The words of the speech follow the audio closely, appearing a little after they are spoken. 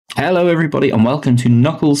Hello everybody and welcome to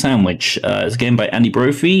Knuckle Sandwich. It's a game by Andy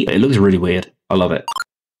Brophy. It looks really weird. I love it.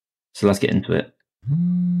 So let's get into it.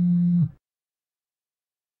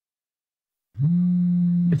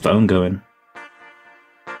 Your phone going.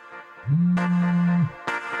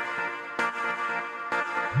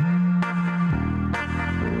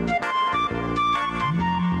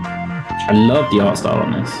 I love the art style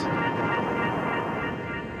on this.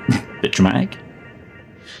 Bit dramatic.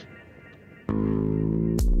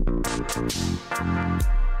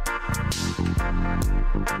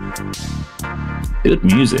 Good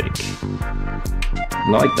music.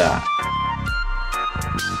 Like that.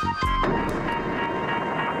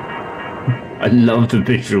 I love the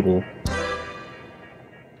visual.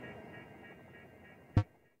 I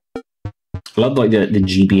love like the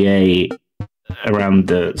GBA around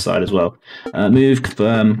the side as well. Move,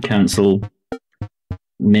 confirm, cancel,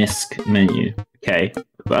 misc, menu. Okay,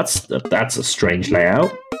 that's a strange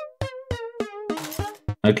layout.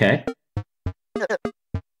 Okay.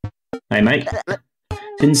 Hey mate,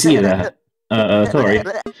 didn't see you there. Sorry.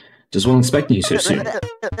 Just wasn't expecting you so soon.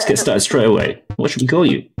 Let's get started straight away. What should we call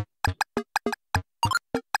you?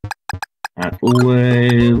 As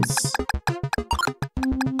always.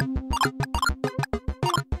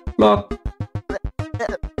 Lock.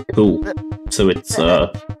 Cool. So it's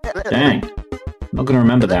dang. Not gonna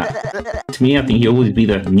remember that. To me, I think he'll always be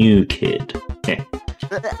the new kid. Okay.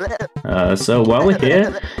 So while we're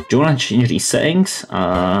here, do you want to change these settings?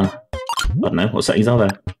 I don't know, what settings are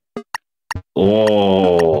there?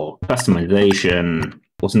 Oh, customization.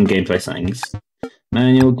 What's in the gameplay settings?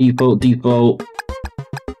 Manual, default.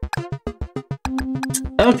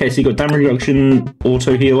 Okay, so you got damage reduction,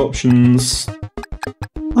 auto heal options.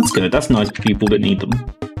 That's good, that's nice for people that need them.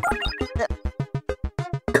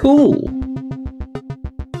 Cool.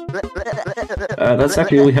 That's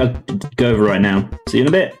actually all we have to go over right now. See you in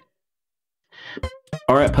a bit.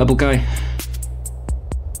 Alright, purple guy.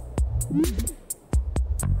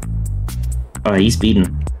 Oh, he's speeding.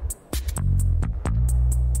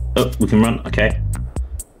 Oh, we can run. Okay.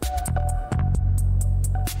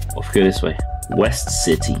 Off we go this way. West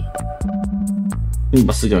City. The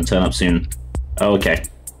bus is going to turn up soon. Oh, okay.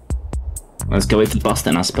 Let's go wait for the bus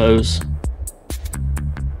then, I suppose.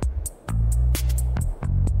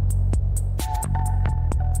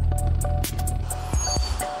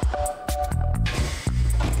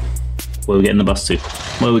 Where are we getting the bus to?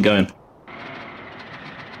 Where are we going?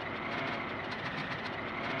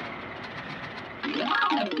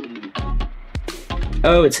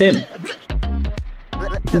 Oh, it's him.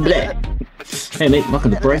 Bleh. Hey mate, welcome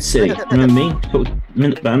to Bright City. Remember me? Talked a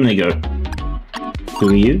minute ago. Who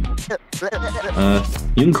are you?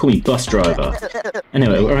 You can call me bus driver.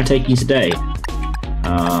 Anyway, where am I taking you today?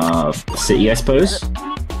 City, I suppose?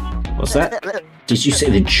 What's that? Did you say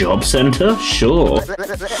the job centre? Sure.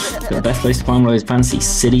 The best place to find one of those fancy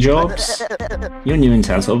city jobs? You're new in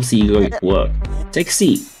town, so obviously you go to work. Take a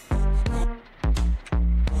seat.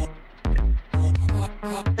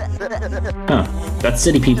 Huh, that's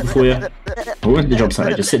city people for you. We're at the job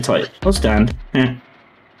site, just sit tight. I'll stand. Eh.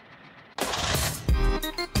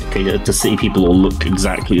 Okay, the city people all look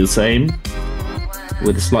exactly the same,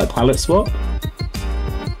 with a slight palette swap.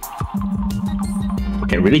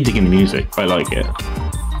 Okay, really digging the music. I like it.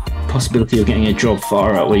 Possibility of getting a job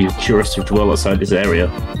far outweigh your curiosity to dwell outside this area.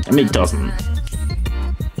 I mean, it doesn't.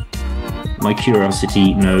 My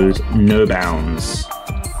curiosity knows no bounds.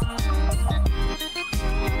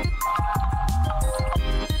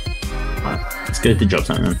 Right, let's go to the job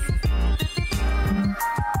site then.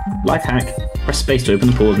 Life hack. Press space to open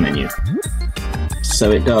the pause menu.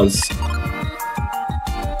 So it does.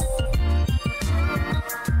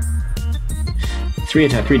 Three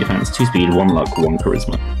attack, 3 defense, 2 speed, 1 luck, 1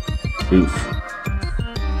 charisma. Oof.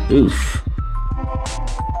 Oof.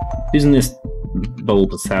 Who's in this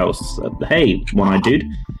bulbous house? Hey, one-eyed dude.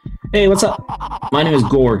 Hey, what's up? My name is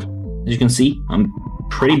Gord. As you can see, I'm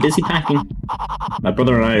pretty busy packing. My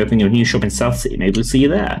brother and I are opening a new shop in South City. Maybe we'll see you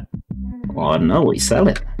there. Oh, I don't know what you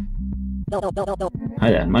selling.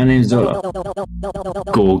 Hi there, my name's Zola.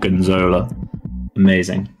 Gorgonzola.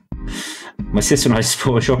 Amazing. My sister and I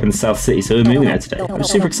support a shop in the South City, so we're moving there today. I'm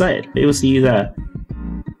super excited. Maybe we'll see you there.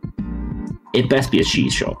 It best be a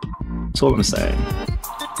cheese shop. That's all I'm saying.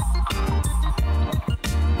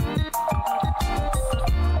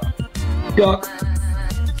 Duck.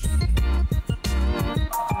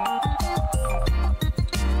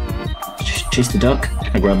 Chase the duck.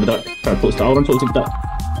 Can I grab the duck? Can I talk to, I want to talk to the duck.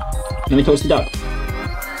 Let me talk to the duck.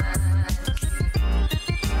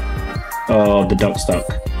 Oh, the duck's stuck.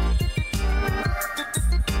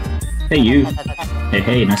 Hey you.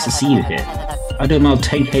 Hey, nice to see you here. I do a mile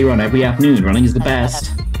 10k run every afternoon. Running is the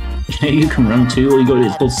best. You can run too, all you gotta do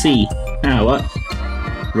is pull C. Ah, what?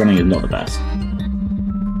 Running is not the best.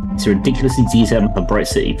 It's a ridiculously detailed map of Bright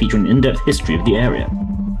City featuring an in-depth history of the area.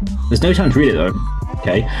 There's no time to read it though.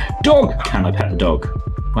 Okay. Dog! Can I pet the dog?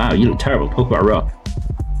 Wow, you look terrible. Talk about rough.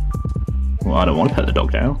 Well, I don't want to pet the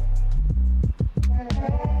dog now.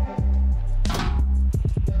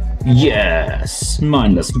 Yes!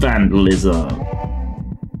 Mindless vandalism.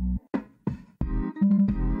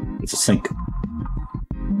 It's a sink.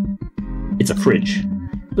 It's a fridge.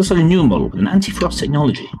 Looks like a new model with an anti-frost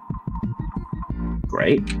technology.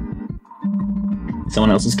 Great.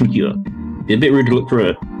 Someone else's computer. Be a bit rude to look through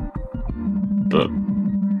it. But,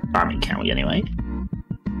 I mean, can we anyway?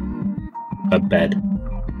 A bed.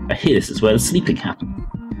 I hear this is where the sleeping happens.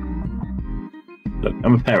 Look,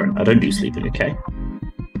 I'm a parent. I don't do sleeping, okay?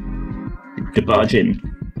 To barge in.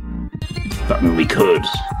 But we could.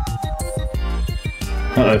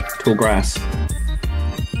 Uh-oh, tall grass.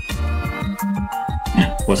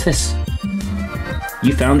 What's this?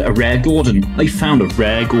 You found a rare Gordon. I found a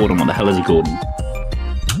rare Gordon. What the hell is a Gordon?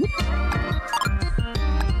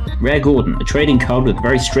 Rare Gordon, a trading card with a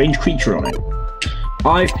very strange creature on it.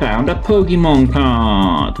 I found a Pokemon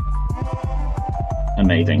card!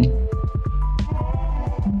 Amazing.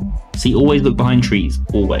 See, always look behind trees.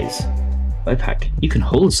 Always. Backpack. You can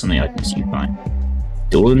hold some of the items you find.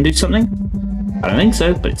 Do all of them do something? I don't think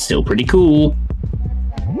so, but it's still pretty cool.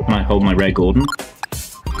 Can I hold my rare Gordon?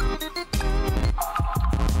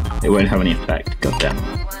 It won't have any effect. God damn it.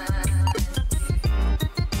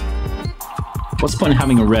 What's the point of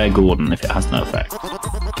having a rare Gordon if it has no effect?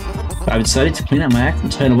 I've decided to clean up my act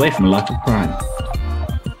and turn away from a life of crime.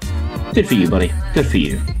 Good for you, buddy. Good for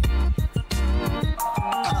you.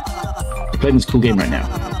 I'm playing this cool game right now.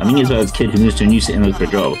 I'm thinking about this kid who moves to a new city and looks for a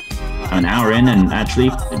job. I'm an hour in and actually,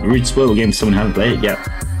 a rude spoiler game for someone who hasn't played it yet.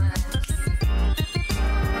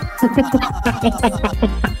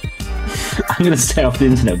 I'm gonna stay off the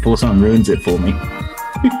internet before someone ruins it for me.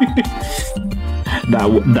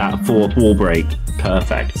 that fourth wall break.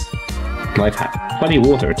 Perfect. Life hack. Plenty of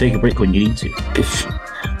water. Take a break when you need to.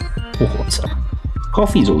 Water.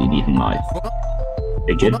 Coffee's all you need in life.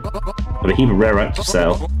 Hey kid, got a heap of rare items to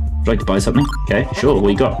sell. Would you like to buy something? Okay, sure,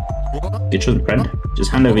 what you got? Good choice, friend.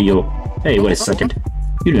 Just hand over your... Hey, wait a second.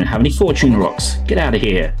 You don't have any fortune rocks. Get out of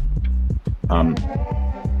here.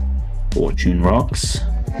 Fortune rocks.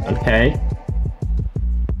 Okay.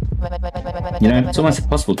 You know, it's almost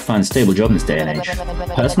impossible to find a stable job in this day and age.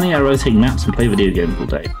 Personally, I'd rather take naps and play video games all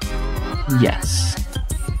day. Yes.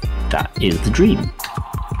 That is the dream.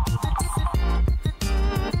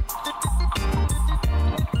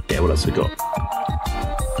 Okay, what else we got?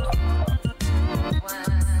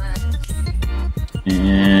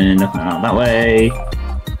 And nothing out that way.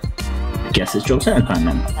 I guess it's job center time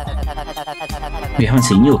then. We haven't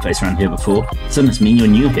seen your face around here before, so that must mean you're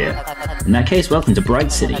new here. In that case, welcome to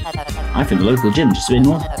Bright City. I'm from the local gym just a bit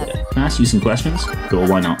north of here. Can I ask you some questions? Sure,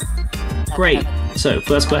 why not? Great. So,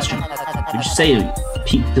 first question. Would you say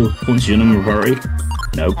Pete still haunts your number worry?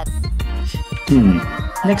 No.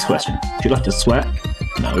 Next question. Would you like to sweat?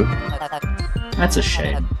 No. That's a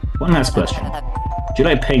shame. One last question. Would you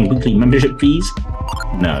like paying weekly membership fees?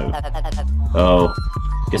 No. Oh.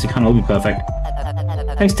 Guess it can't all be perfect.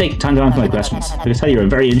 Thanks for taking time to answer my questions. I can tell you're a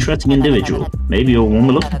very interesting individual. Maybe you're one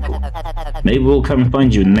we're looking for. Maybe we'll come and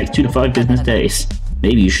find you in the next 2 to 5 business days.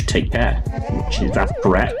 Maybe you should take care. Is that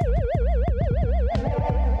correct?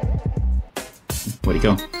 Where'd he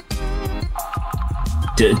go?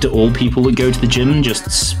 Do all people that go to the gym just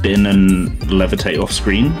spin and levitate off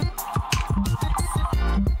screen?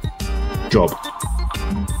 Job.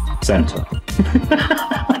 Center.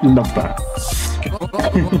 Love that.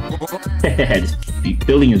 This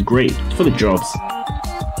building is great. It's full of jobs.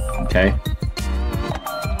 Okay.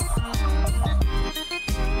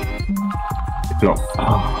 Block.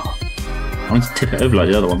 Oh. I want to tip it over like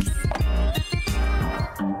the other one.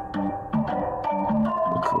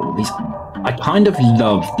 Look at all these. I kind of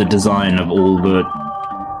love the design of all the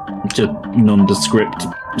just nondescript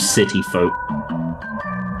city folk.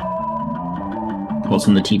 What's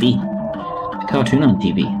on the TV? A cartoon on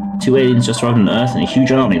TV. 2 aliens just arrived on Earth and a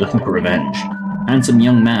huge army looking for revenge. A handsome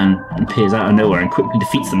young man appears out of nowhere and quickly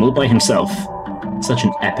defeats them all by himself. Such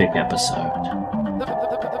an epic episode.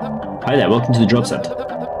 Hi there, welcome to the job center.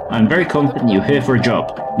 I'm very confident you're here for a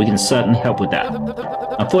job. We can certainly help with that.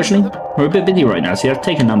 Unfortunately, we're a bit busy right now, so you have to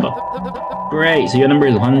take a number. Great, so your number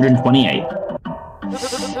is 128.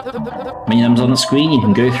 When your number's on the screen, you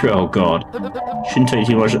can go through... Oh god. Shouldn't take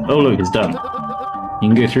too much... Oh look, it's done. You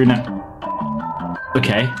can go through now.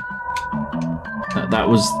 Okay. That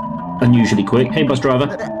was unusually quick. Hey, bus driver.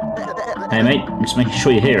 Hey, mate. I'm just making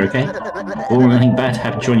sure you're here, okay? Or anything bad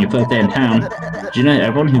happened to you on your first day in town. Do you know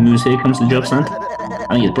everyone who moves here comes to the job centre?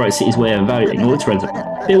 I think it's Bright City's way of valuing all its residents.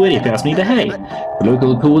 Feel weird if you ask me, but hey, the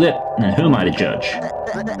local called it, and who am I to judge?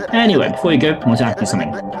 Anyway, before you go, I want to ask you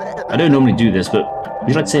something. I don't normally do this, but would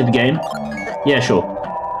you like to save the game? Yeah, sure.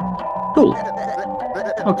 Cool.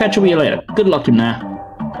 I'll catch up with you later. Good luck in there.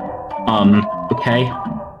 Okay.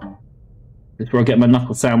 This is where I get my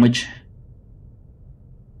knuckle sandwich.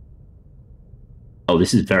 Oh,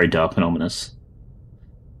 this is very dark and ominous.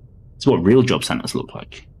 It's what real job centers look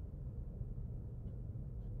like.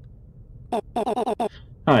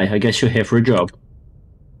 Hi, I guess you're here for a job.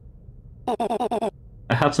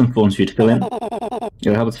 I have some forms for you to fill in.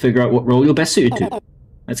 You'll help us figure out what role you're best suited to.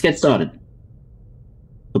 Let's get started.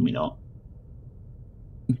 Put me not.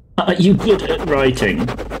 Are you good at writing?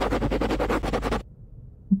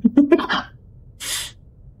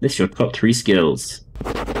 This is your top 3 skills.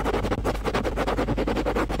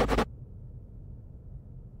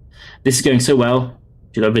 This is going so well.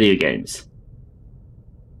 Do you love video games?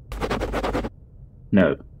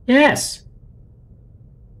 No. Yes!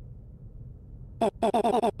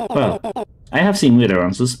 Well, I have seen weirder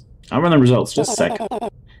answers. I'll run the results just a sec.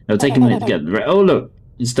 It'll take a minute to get the oh look,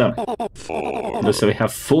 it's done. So we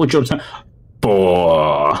have 4 jobs.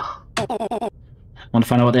 4. Want to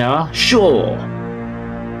find out what they are? Sure!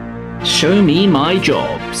 Show me my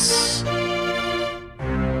jobs.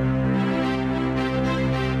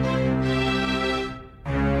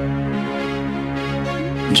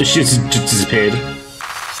 Just disappeared.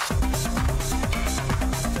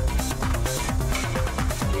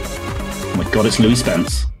 Oh my god, it's Louis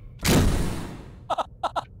Spence.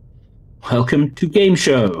 Welcome to Game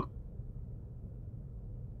Show.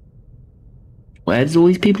 Where does all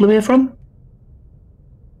these people appear from?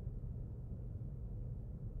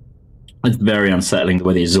 It's very unsettling the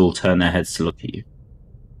way these all turn their heads to look at you.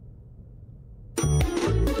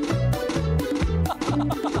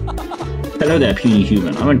 Hello there, puny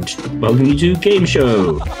human. I want to welcome you to Game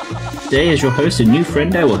Show. Today, as your host and new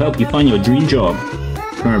friend, I will help you find your dream job.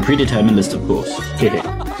 From a predetermined list, of course.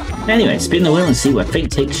 Anyway, spin the wheel and see where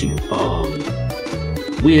fate takes you. Oh.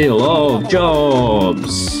 Wheel of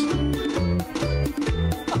Jobs.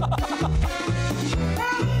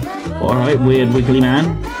 Alright, weird wiggly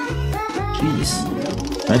man. Jeez.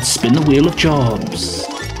 Let's spin the wheel of jobs.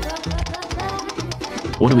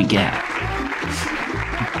 What do we get?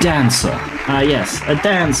 Dancer. Ah yes, a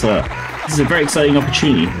dancer. This is a very exciting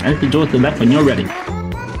opportunity. Open the door to the left when you're ready.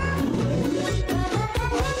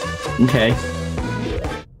 Okay.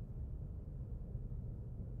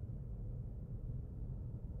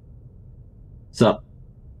 What's up?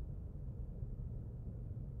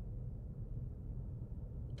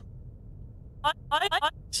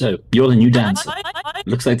 So, you're the new dancer.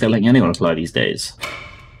 Looks like they're letting anyone apply these days.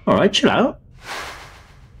 Alright, chill out.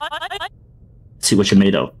 Let's see what you're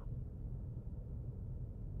made of.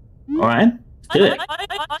 Alright, do it.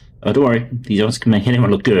 Oh, don't worry. These odds can make anyone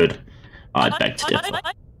look good. I beg to differ.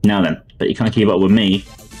 Now then, but you can't keep up with me.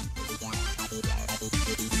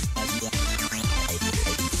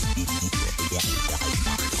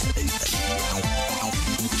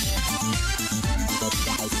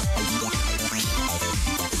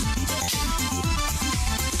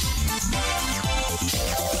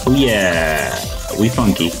 Oh yeah, we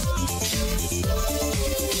funky.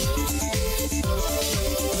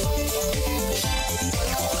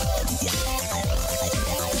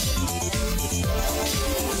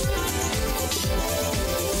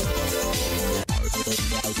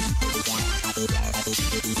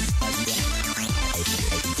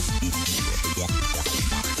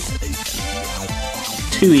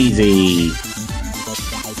 Too easy.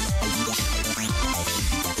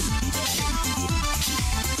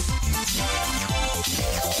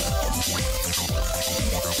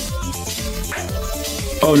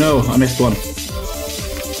 Oh no, I missed one.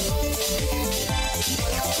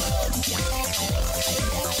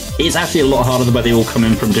 It's actually a lot harder the way they all come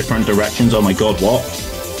in from different directions. Oh my god, what?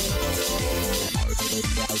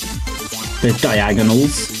 They're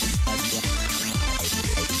diagonals.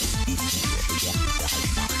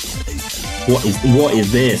 What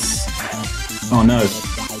is this? Oh no.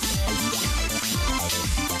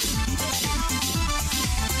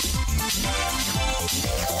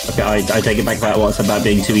 Okay, I take it back that what's about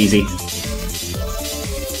being too easy.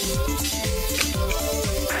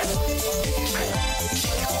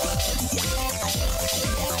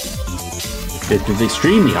 It was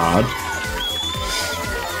extremely hard.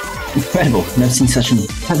 Incredible, never seen such an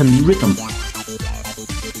heavenly rhythm.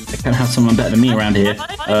 I can't have someone better than me around here.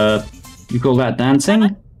 You call that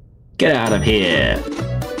dancing? Get out of here.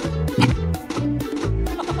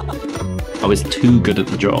 I was too good at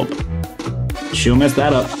the job. She'll mess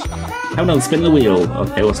that up. Have another spin the wheel.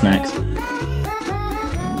 Okay, what's next?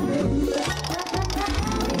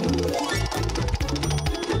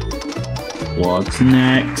 What's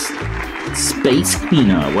next? Space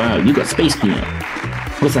cleaner. Wow, you got space cleaner.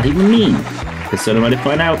 What does that even mean? There's so much to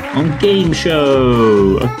find out on game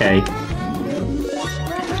show. Okay.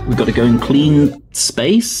 We've got to go and clean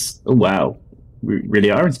space? Oh wow. We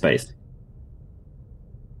really are in space.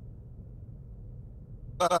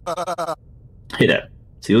 Hey there.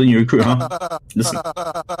 See you in your recruit, huh? Listen,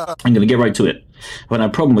 I'm gonna get right to it. I've had a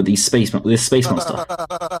problem with this space monster.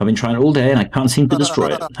 I've been trying all day and I can't seem to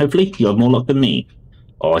destroy it. Hopefully, you have more luck than me.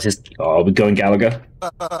 Oh, we're going Gallagher.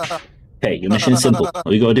 Okay, your mission is simple.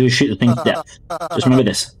 All you gotta do is shoot the thing to death. Just remember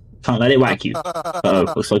this. Can't let it whack you.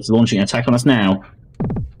 Uh-oh, looks like it's launching an attack on us now.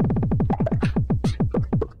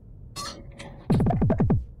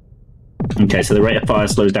 Okay, so the rate of fire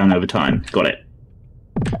slows down over time. Got it.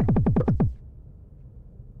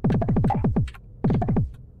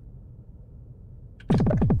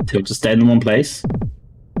 He'll just stay in one place.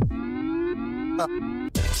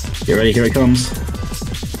 Get ready, here it comes.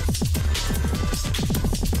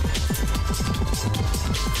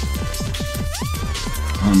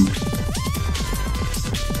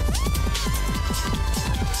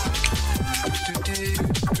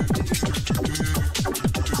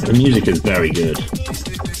 The music is very good.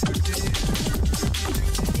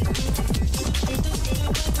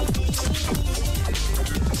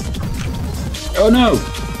 Oh no!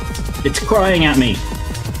 It's crying at me!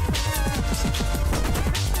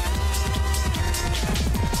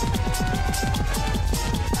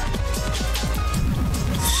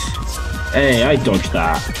 Hey, I dodged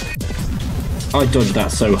that. I dodged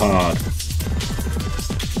that so hard.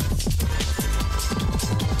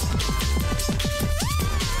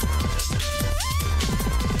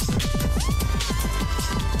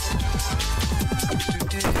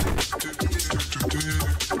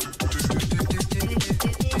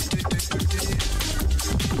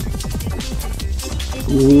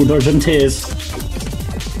 Ooh, dodge them tears.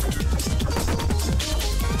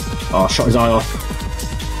 Oh, shot his eye off.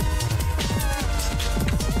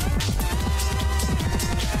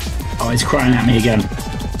 Oh, he's crying at me again.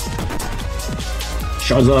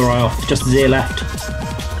 Shot his other eye off, just his ear left.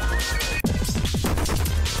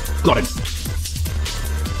 Got him.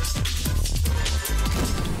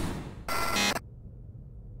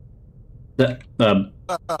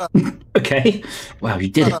 Okay. Wow, you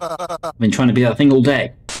did it. I've been trying to be that thing all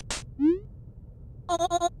day.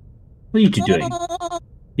 What are you two doing?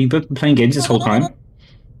 You've both been playing games this whole time?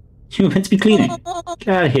 You were meant to be cleaning. Get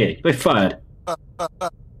out of here. You're fired.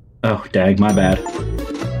 Oh, dag, my bad.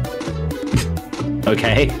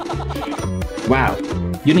 Okay. Wow.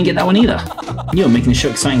 You didn't get that one either. You're making the show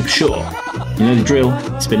exciting for sure. You know the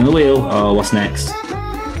drill. Spinning the wheel. Oh, what's next?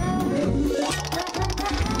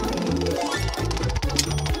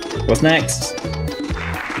 What's next?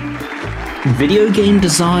 Video game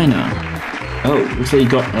designer. Oh, looks like you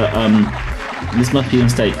got, this must be a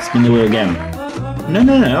mistake. Spin the wheel again.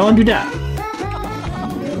 No, I won't do that.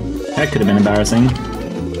 That could have been embarrassing.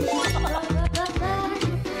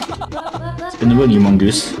 Spin the wheel, you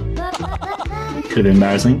mongoose. Could have been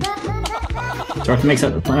embarrassing. So I can make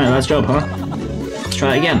that last job, huh? Let's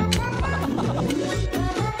try it again.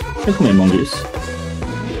 Don't come here, mongoose.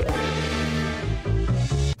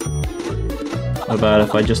 How about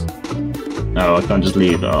if I just... Oh, I can't just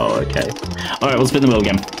leave. Oh, okay. Alright, we'll spin the wheel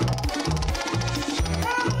again.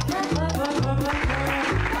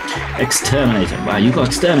 Exterminator. Wow, you got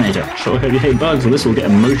Exterminator. Sure hope you hate bugs or this will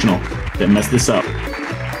get emotional. Don't mess this up.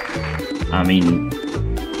 I mean,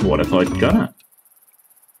 what if I'd done it?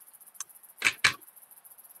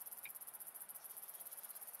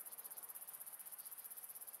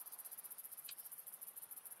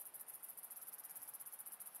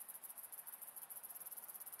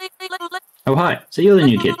 Oh hi, so you're the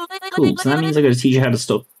new kid. Cool, so that means I gotta teach you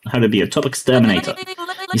how to be a top exterminator.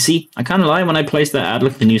 You see, I kinda lie when I place that ad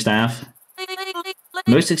looking for new staff.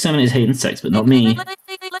 Most exterminators hate insects, but not me.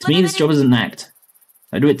 To me, this job is an act.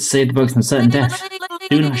 I do it to save the bugs from certain death.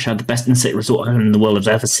 Soon I shall have the best insect resort island the world has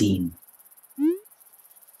ever seen.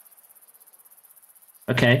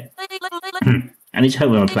 Okay. I need to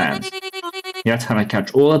help with my plans. You have to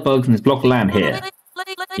catch all the bugs in this block of land here.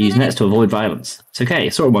 Use nets to avoid violence. It's okay, I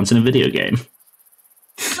saw it once in a video game.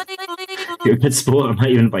 You're a good sport, I might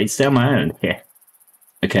even invite you to stay on my own. Yeah.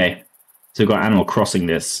 Okay, so we've got Animal Crossing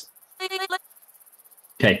this.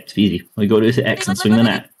 Okay, it's easy. All you gotta do is hit X and swing the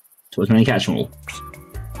net. Towards when you catch them all.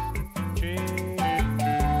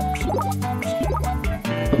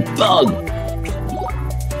 Bug!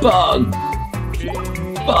 Bug!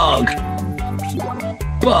 Bug!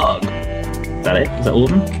 Bug! Is that it? Is that all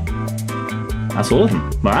of them? That's all of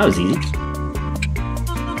them. Well, that was easy.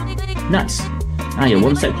 Nice. Ah, you're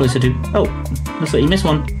one step closer to... Oh, looks like you missed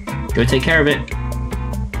one. Go take care of it.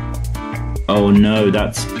 Oh no,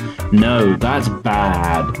 that's... No, that's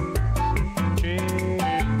bad.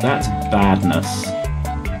 That's badness.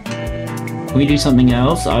 Can we do something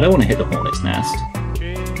else? I don't want to hit the hornet's nest.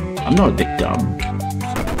 I'm not a big dumb.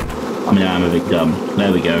 I mean, I'm a big dumb.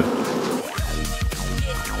 There we go.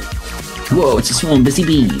 Whoa, it's a swarm of busy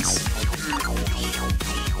bees.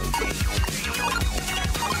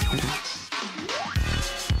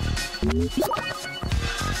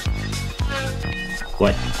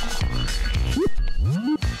 What?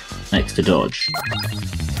 Next to dodge.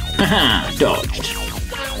 Haha! Dodged.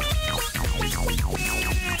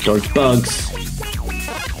 Dodge bugs.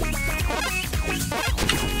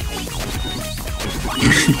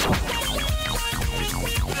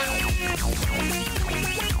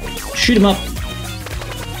 Shoot him up.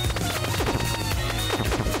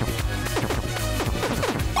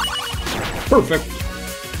 Perfect.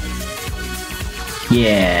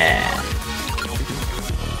 Yeah.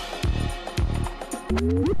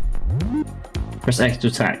 Press X to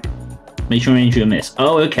attack. Make sure you aim to a miss.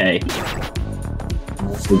 Oh, okay.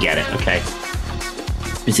 We get it. Okay.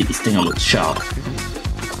 Basically, Stinger looks sharp.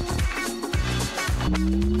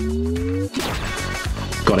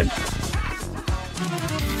 Got him.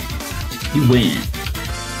 You win.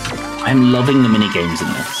 I'm loving the minigames in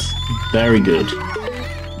this. Very good.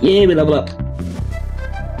 Yeah, we level up.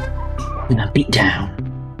 We're gonna beat down.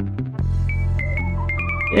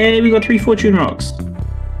 Yay, we got 3 fortune rocks.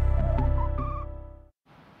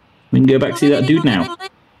 We can go back to see that dude now.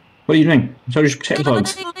 What are you doing? I'm trying to protect the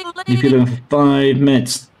bugs. You've been doing for 5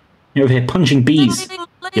 minutes. You're over here punching bees.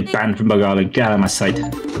 You're banned from Bug Island. Get out of my sight.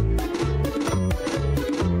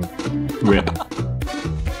 Rip.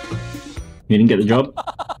 You didn't get the job?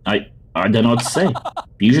 I don't know what to say.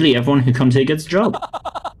 Usually everyone who comes here gets a job.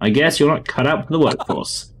 I guess you're not cut out for the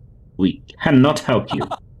workforce. We cannot help you.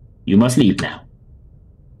 You must leave now.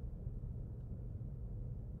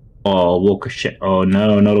 Oh, walk of shame. Oh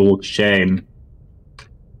no, not a walk of shame.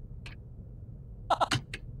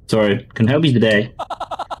 Sorry, couldn't help you today.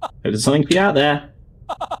 Hope there's something for you out there.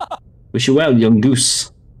 Wish you well, young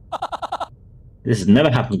goose. This has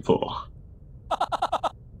never happened before.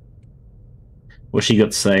 What's she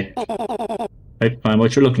got to say? Hope you find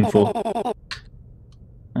what you're looking for.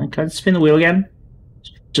 Can I spin the wheel again?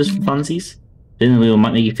 Just for funsies? Spinning the wheel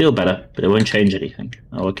might make you feel better, but it won't change anything.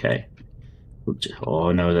 Oh, okay.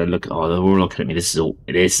 Oh no, they're looking. Oh, they're all looking at me. This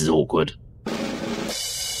is awkward.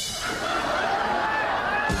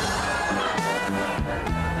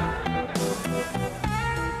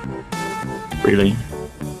 Really?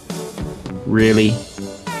 Really?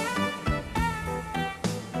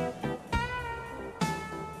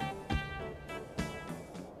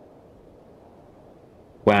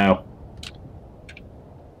 Wow.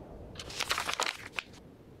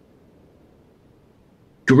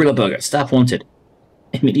 Gorilla Burger, staff wanted.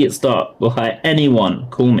 Immediate start. We'll hire anyone.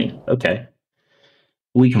 Call me. Okay.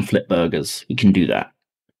 We can flip burgers. We can do that.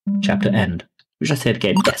 Chapter end. Which I said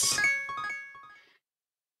again, yes.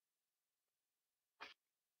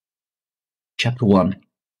 Chapter 1.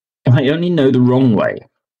 I only know the wrong way.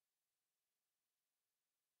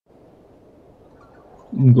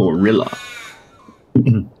 Gorilla.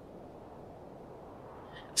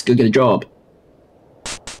 Let's go get a job.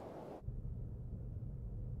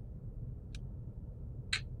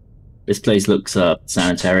 This place looks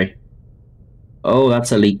sanitary. Oh,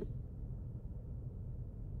 that's a leak.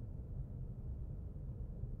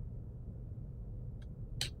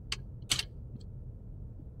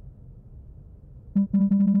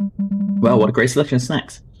 Well, what a great selection of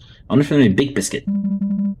snacks. I wonder if there's any big biscuit.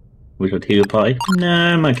 Wish I'd heal pie. No,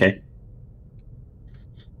 I'm okay.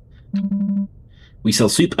 We sell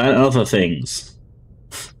soup and other things.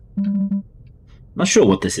 Not sure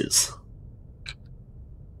what this is.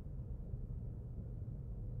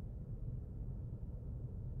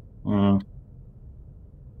 Oh,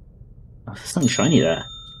 there's something shiny there.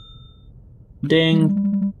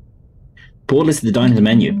 Ding. Board listed the diner's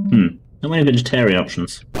menu. Not many vegetarian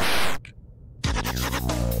options.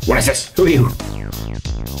 What is this? Who are you?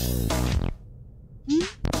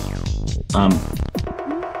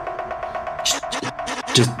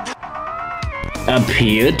 Just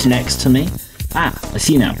appeared next to me. Ah, I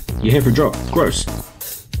see now. You're here for a job. Gross.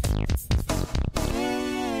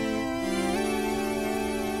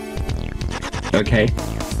 Okay.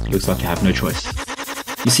 Looks like I have no choice.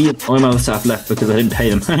 You see, all my other staff left because I didn't pay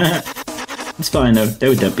them. It's fine though, they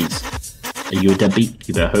were deadbeats. Are you a deadbeat?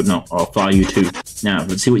 You better hope not, or I'll fire you too. Now,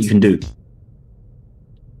 let's see what you can do.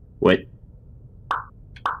 Wait.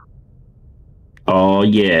 Oh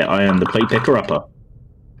yeah, I am the plate picker-upper.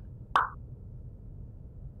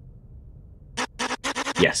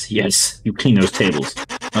 Yes, yes, you clean those tables.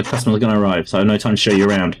 My customer's gonna arrive, so I have no time to show you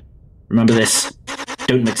around. Remember this.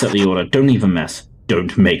 Don't mix up the order, don't leave a mess.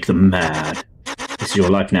 Don't make them mad. This is your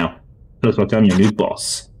life now. Looks like I'm your new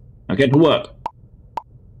boss. Now get to work.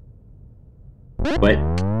 Wait.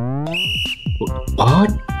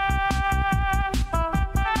 What?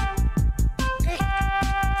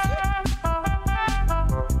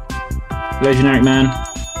 Hello, generic man.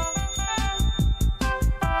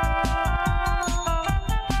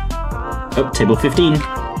 Oh, table 15.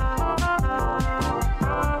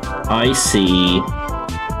 I see.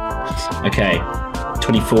 Okay.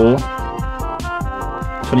 24.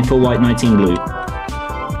 24 white, 19 blue.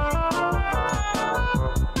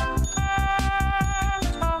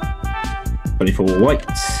 24 white.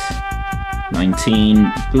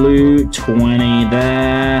 19 blue. 20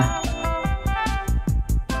 there.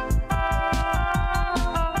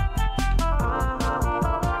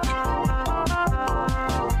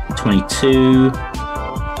 22.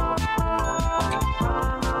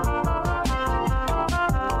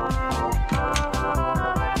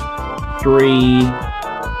 Three.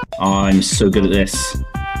 Oh, I'm so good at this.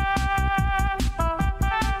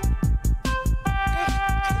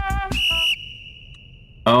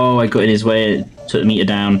 Oh, I got in his way. It took the meter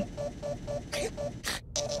down.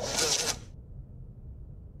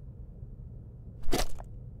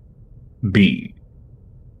 B.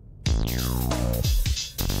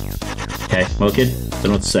 Okay, well, kid, don't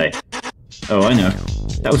know what to say. Oh, I know.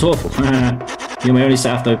 That was awful. You're my only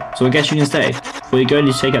staff, though, so I guess you can stay. Before you go, you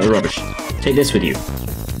need to take out the rubbish. Take this with you.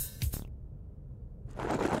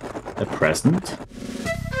 A present?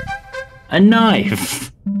 A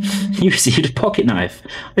knife! You received a pocket knife.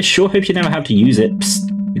 I sure hope you never have to use it. Psst.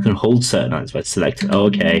 You can hold certain items by selecting. Oh,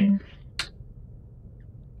 okay.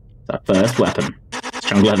 It's our first weapon.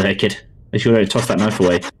 Strong leather there, kid. Make sure you don't toss that knife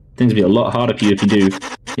away. Things will be a lot harder for you if you do.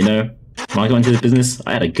 You know, when I got into this business,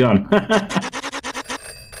 I had a gun.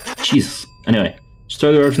 Jesus. Anyway, just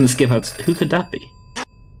throw the rope from the skip out. Who could that be?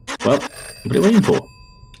 Well, what are you waiting for?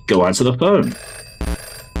 Go answer the phone.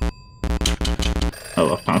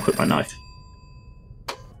 Oh, I can't quit my knife.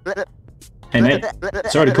 Hey mate,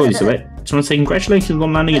 sorry to call you so late. Just want to say congratulations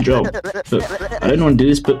on landing a job. Look, I don't want to do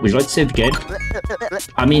this, but would you like to save the game?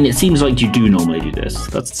 I mean, it seems like you do normally do this.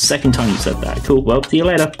 That's the second time you said that. Cool, well, see you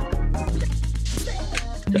later.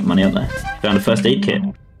 Got money up there. Found a first aid kit.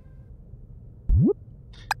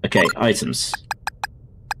 Okay, items.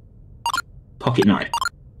 Pocket knife.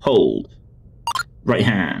 Hold. Right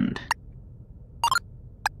hand.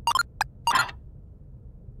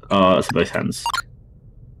 Oh, that's both hands.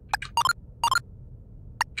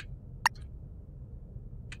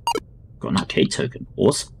 Got an arcade token.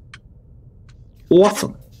 Awesome.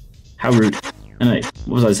 Awesome. How rude. Anyway,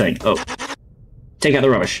 what was I saying? Oh. Take out the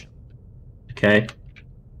rubbish. Okay.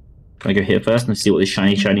 Can I go here first and see what this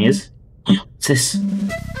shiny is? What's this?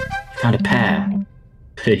 Found a pear.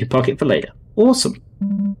 Put it in your pocket for later. Awesome.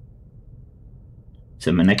 It's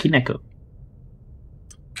a Maneki Neko.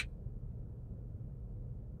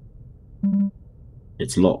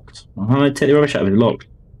 It's locked. How do I take the rubbish out of it? Locked.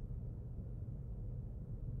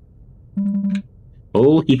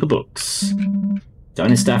 Whole heap of books. Down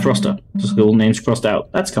in staff roster. Just all names crossed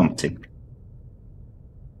out. That's comforting.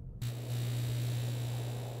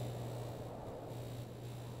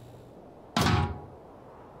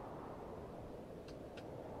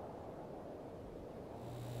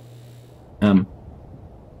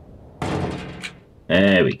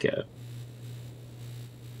 There we go.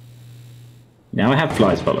 Now I have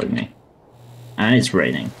flies following me. And it's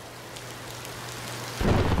raining.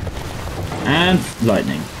 And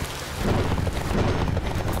lightning.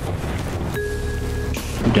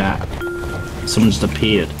 Who's that? Someone just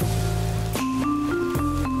appeared.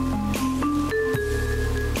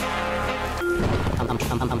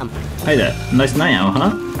 Hey there, nice night out,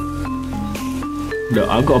 huh? Look,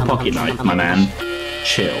 I've got a pocket knife, my man.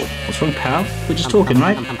 Chill. What's wrong, pal? We're just talking,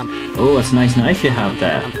 right? Oh, that's a nice knife you have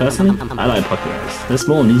there. Personally, I like pocket knives. They're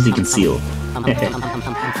small and easy to conceal. Hey,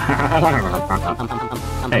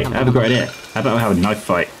 I have a great idea. How about we have a knife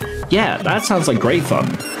fight? Yeah, that sounds like great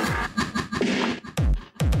fun.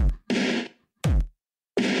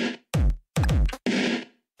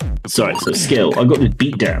 Sorry, so skill. I got this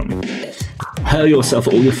beat down. Hurl yourself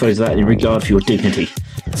at all your foes without any regard for your dignity.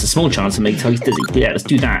 It's a small chance to make targets dizzy. Yeah, let's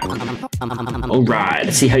do that. Alright,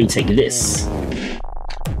 let's see how you take this.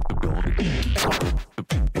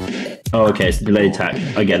 Oh, okay, it's a delayed attack.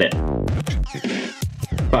 I get it.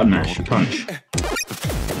 Button mash, punch.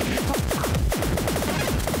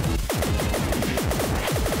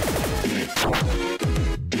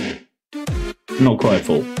 Not quite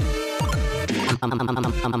full.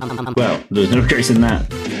 Well, there's no grace in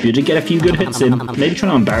that. You did get a few good hits in. Maybe try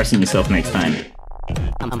not embarrassing yourself next time.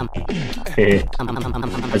 I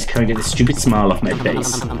just can't get this stupid smile off my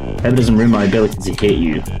face. That doesn't ruin my ability to hit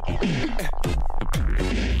you.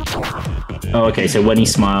 Oh, okay, so when he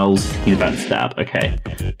smiles, he's about to stab. Okay.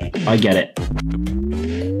 I get it.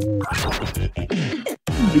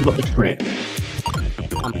 You got the crit.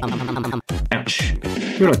 Ouch.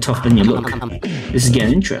 You're a lot tougher than you look. This is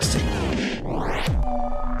getting interesting.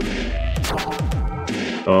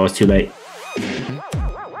 Oh, it's too late.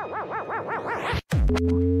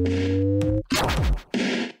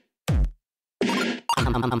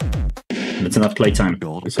 That's enough playtime,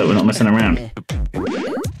 so we're not messing around.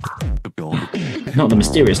 Not the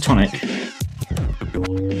mysterious tonic.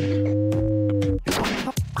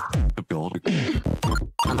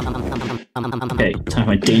 Okay, time for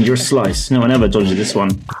my dangerous slice. No one ever dodges this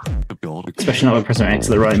one. Especially not by pressing X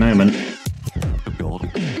at the right moment.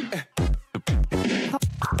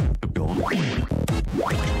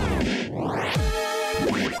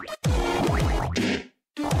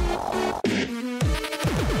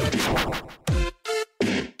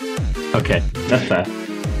 Okay, that's fair.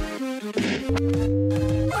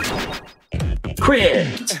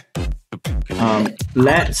 Crit!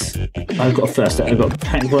 I've got a first aid. I've got a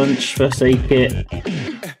pack lunch, first aid kit.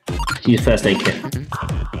 Use first aid kit.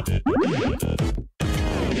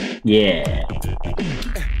 Yeah.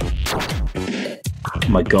 Oh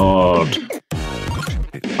my god.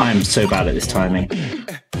 I'm so bad at this timing.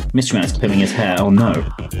 Mystery Man is combing his hair. Oh no.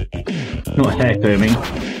 Not hair combing.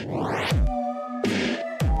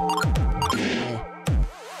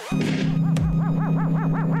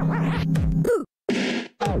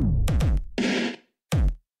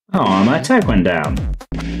 Oh, my attack went down.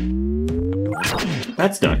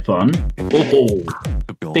 That's no fun. Oh,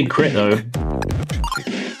 big crit though.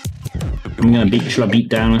 I'm gonna beat. Should I beat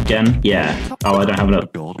down again? Yeah. Oh, I don't have enough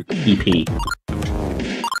EP.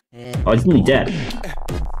 Oh, he's nearly dead.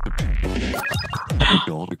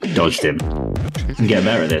 Dodged him. I can get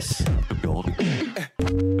better at this.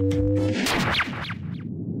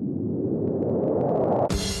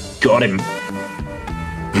 Got him.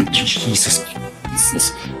 Jesus.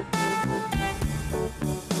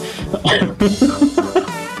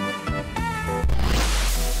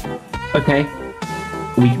 Okay.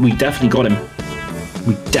 We definitely got him.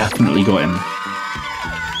 We definitely got him.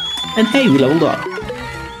 And hey, we leveled up.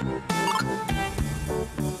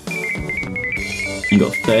 You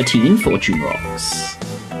got 13 fortune rocks.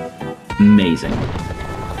 Amazing.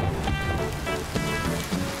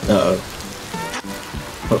 Uh-oh.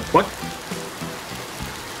 Oh, what?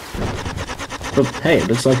 Oh, hey, it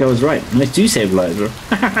looks like I was right. Let's do save lives.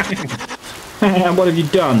 What have you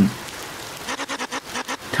done?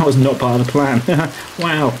 That was not part of the plan.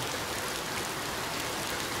 Wow.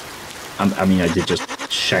 I mean, I did just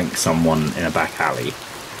shank someone in a back alley.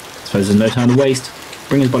 Suppose there's no time to waste.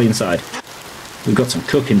 Bring his body inside. We've got some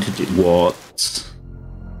cooking to do. What?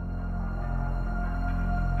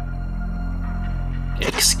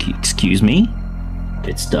 Excuse me?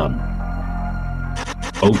 It's done.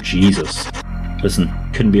 Oh, Jesus. Listen,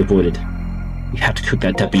 couldn't be avoided. We had to cook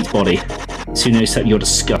that deadbeat's body. The sooner you set your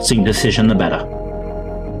disgusting decision, the better.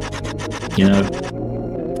 You know,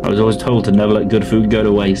 I was always told to never let good food go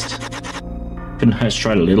to waste. Couldn't hurt to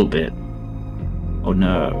try a little bit. Oh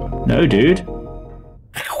no. No, dude.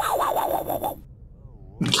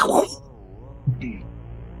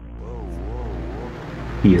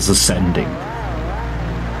 He is ascending.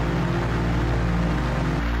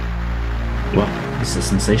 What is the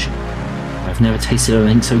sensation? I've never tasted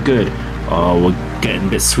anything so good. Oh, we're getting a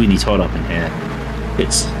bit Sweeney Todd up in here.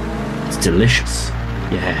 It's delicious.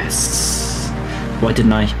 Yes. Why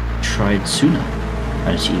didn't I try it sooner?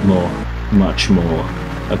 I need to eat more. Much more.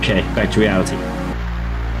 Okay, back to reality.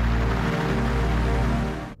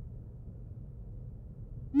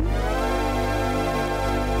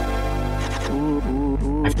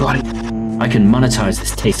 I've got it. I can monetize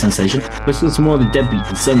this taste sensation. We'll sell some more of the deadbeat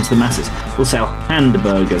and sell them to the masses. We'll sell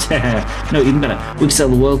hamburgers. No, even better. We can sell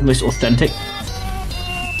the world's most authentic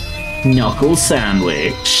knuckle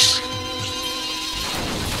sandwich.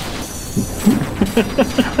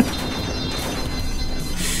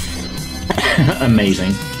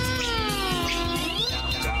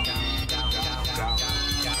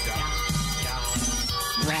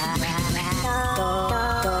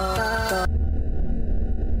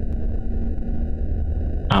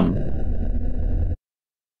 Um.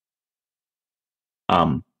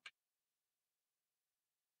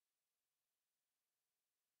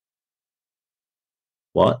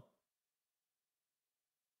 What?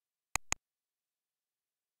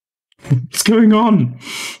 What's going on?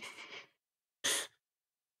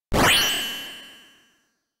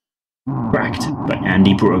 Cracked by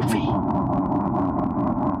Andy Brophy.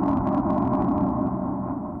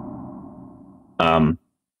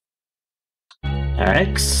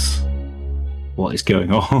 X? What is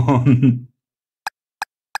going on?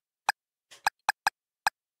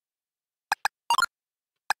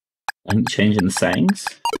 I'm changing the settings?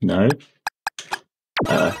 No.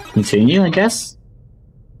 Continue, I guess?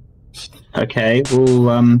 Okay,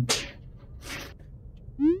 well,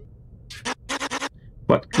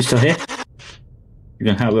 what, you still here? You're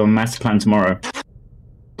gonna have a master plan tomorrow.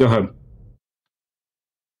 Go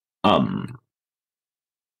home.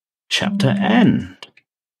 Chapter end.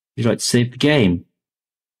 Would you like to save the game?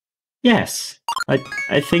 Yes,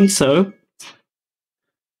 I think so.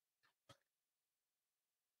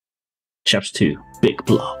 Chapter 2, Big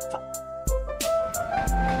Bluff.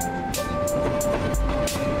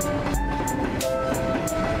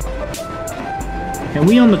 And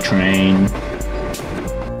we on the train.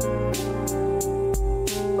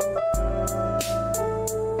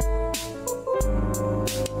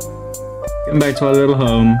 Getting back to our little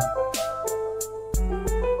home.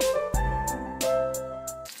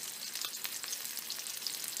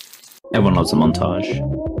 Everyone loves a montage.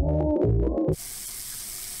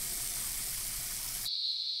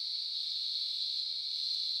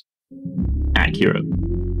 Accurate.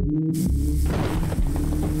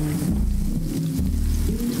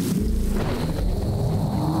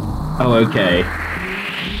 Oh, okay.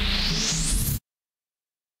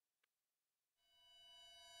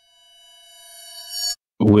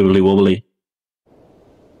 Wibbly wobbly.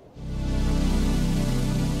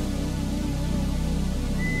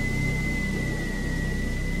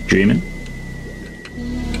 Dreaming?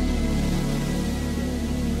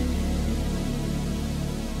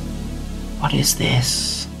 What is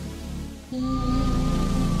this?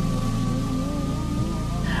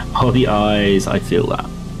 Oh, the eyes. I feel that.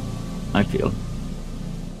 I feel.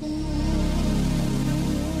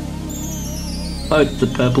 Oh, it's the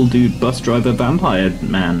purple dude bus driver vampire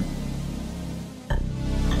man.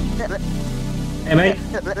 Hey, mate.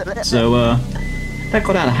 So, that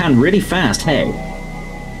got out of hand really fast, hey?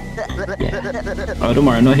 Yeah. Oh, don't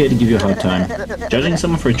worry, I'm not here to give you a hard time. Judging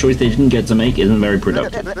someone for a choice they didn't get to make isn't very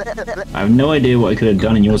productive. I have no idea what I could have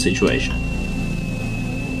done in your situation.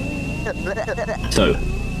 So,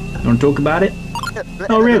 you want to talk about it?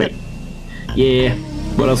 Oh, really? Yeah,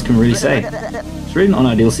 what else can we really say? It's really not an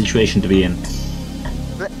ideal situation to be in.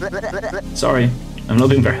 Sorry, I'm not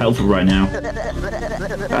being very helpful right now.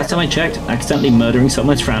 Last time I checked, accidentally murdering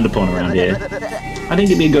someone is frowned upon around here. I think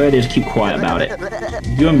it'd be a good idea to keep quiet about it.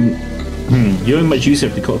 You haven't much use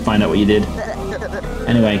if to find out what you did.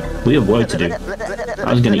 Anyway, we have work to do.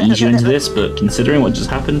 I was going to ease you into this, but considering what just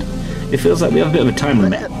happened, it feels like we have a bit of a time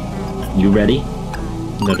limit. You ready?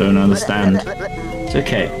 I don't understand. It's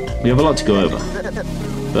okay, we have a lot to go over.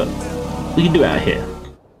 But we can do it out here.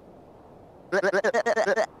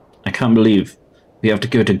 I can't believe we have to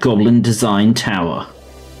go to Goblin Design Tower.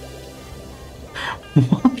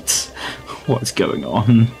 What? What's going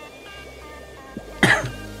on?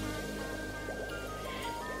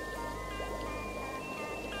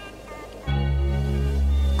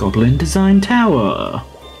 Goblin Design Tower.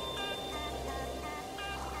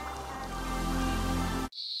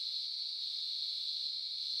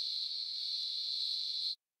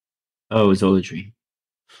 Oh, it's all a dream.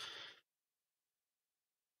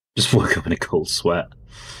 Just woke up in a cold sweat.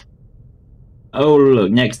 Oh,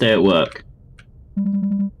 look, next day at work.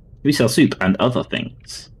 We sell soup and other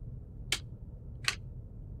things.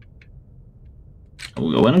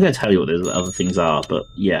 We're not going to tell you what those other things are, but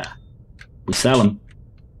yeah. We sell them.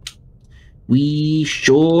 We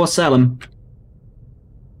sure sell them.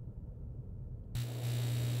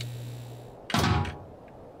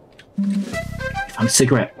 Found a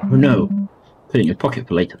cigarette. Oh no. Put it in your pocket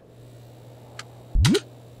for later.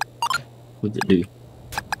 What did it do?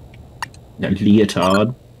 That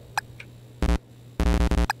leotard.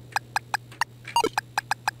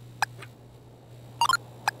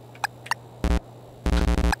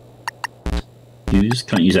 Use?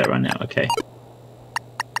 Can't use that right now, okay.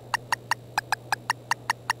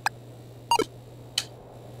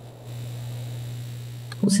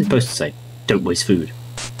 What's it supposed to say? Don't waste food.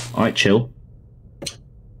 Alright, chill.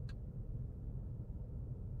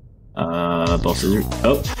 Bosses are...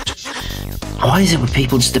 Oh! Why is it with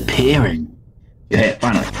people just appearing? You're here,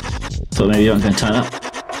 finally. Thought maybe you weren't going to turn up.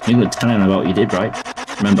 You would tell him about what you did, right?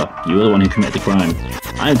 Remember, you were the one who committed the crime.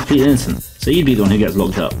 I'm completely innocent, so you'd be the one who gets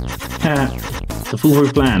locked up. It's a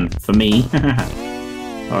foolproof plan, for me.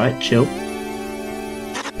 Alright, chill.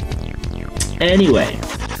 Anyway,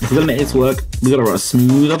 if we're gonna make this work, we gotta run a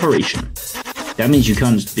smooth operation. That means you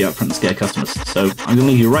can't just be up front and scare customers, so I'm gonna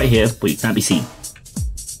leave you right here where you can't be seen.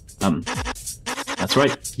 That's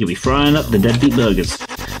right, you'll be frying up the deadbeat burgers.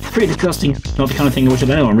 Pretty disgusting, not the kind of thing I wish of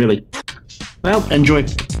anyone, really. Well, enjoy.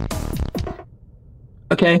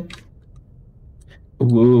 Okay.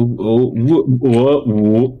 Whoa.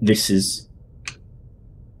 This is...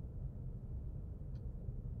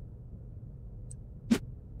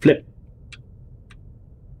 Flip.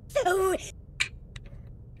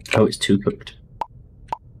 Oh, it's too cooked.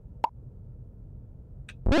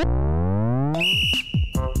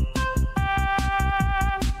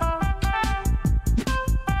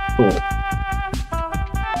 Four.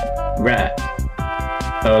 Rare.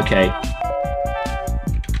 Okay.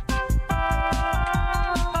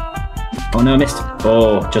 Oh no, I missed.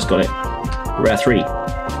 Oh, just got it. Rare 3.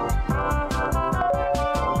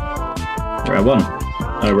 Rare 1.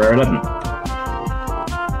 Oh, rare 11.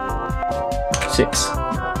 6.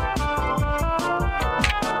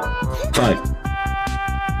 5.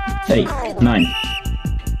 8. 9.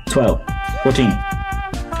 12. 14.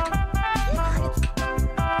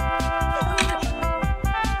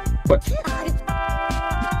 What?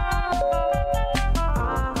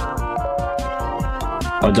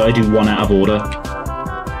 Oh, did I do 1 out of order?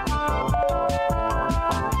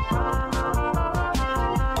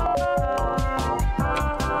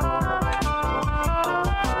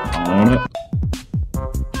 Oh no.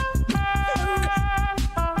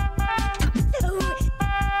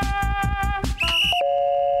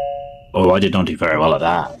 Oh, I did not do very well at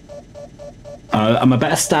that. I'm a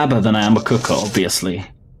better stabber than I am a cooker, obviously.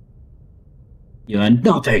 You earned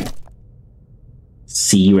nothing.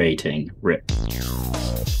 C rating. RIP.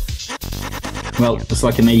 Well, looks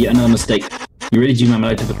like I made yet another mistake. You really do make my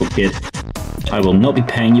life difficult, kid. I will not be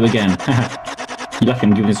paying you again. You're lucky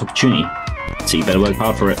I'm giving this opportunity, so you better work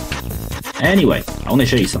hard for it. Anyway, I want to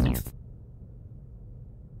show you something.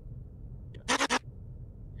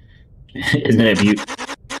 Isn't it beautiful?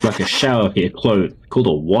 Like a shower here clothes called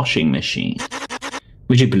a washing machine.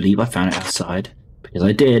 Would you believe I found it outside? Because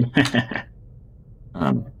I did.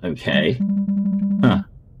 Okay. Huh.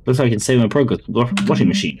 Looks like I can save my progress with the washing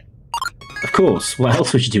machine. Of course. What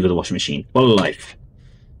else would you do with a washing machine? What a life.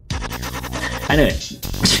 Anyway. Just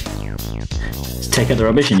take out the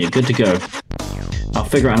rubbish and you're good to go. I'll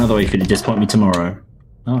figure out another way for you to disappoint me tomorrow.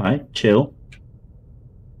 Alright, chill.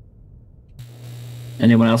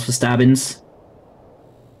 Anyone else for stabbings?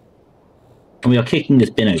 And we are kicking this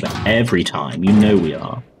bin over every time. You know we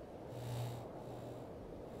are.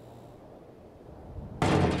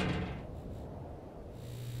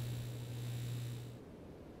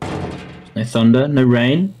 No thunder, no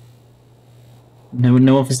rain. No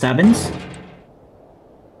one for stabbings?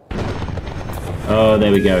 Oh,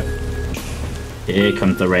 there we go. Here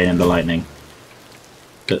comes the rain and the lightning.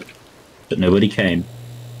 But nobody came.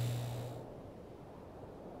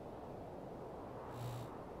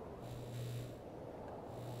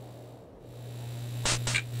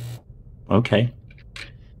 Okay.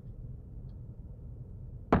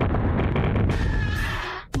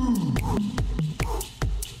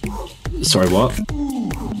 Sorry, what?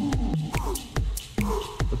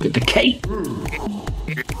 Look at the cape!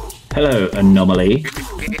 Hello, anomaly.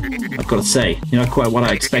 I've got to say, you're not quite what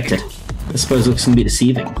I expected. I suppose it looks going to be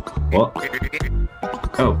deceiving. What?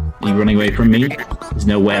 Oh, are you running away from me? There's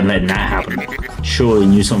no way I'm letting that happen. Surely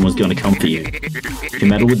you knew someone was going to come for you. If you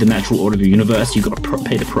meddle with the natural order of the universe, you've got to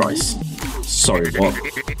pay the price. Sorry, what?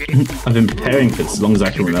 I've been preparing for this as long as I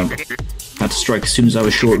can remember. I had to strike as soon as I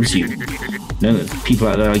was sure it was you. No, people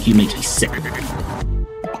out there like you make me sick.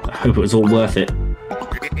 I hope it was all worth it.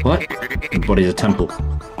 What? Your body's a temple.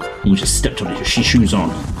 And you just stepped on it with your shoes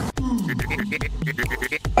on.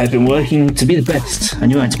 I've been working to be the best. I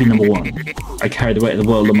knew I had to be number 1. I carried the weight of the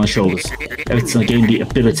world on my shoulders. Ever since I gained the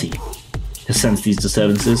ability to sense these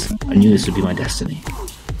disturbances, I knew this would be my destiny.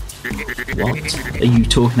 What are you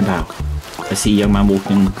talking about? I see a young man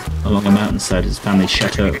walking along a mountainside at his family's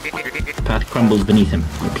chateau. The path crumbles beneath him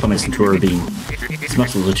and plummets into a ravine. His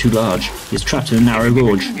muscles are too large. He is trapped in a narrow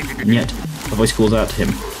gorge, and yet a voice calls out to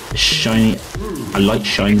him. A light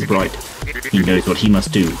shines bright. He knows what he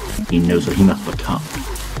must do. He knows what he must become.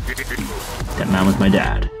 That man was my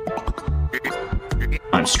dad.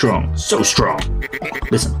 I'm strong, so strong.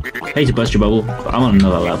 Listen, I hate to burst your bubble, but I'm on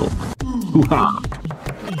another level. Hoo-ha!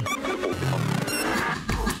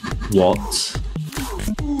 What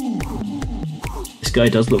guy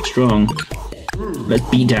does look strong. Let's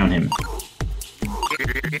beat down him.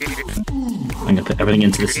 I'm gonna put everything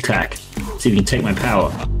into this attack. See if he can take my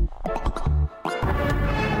power.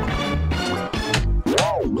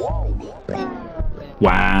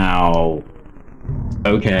 Wow.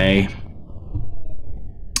 Okay.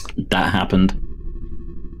 That happened.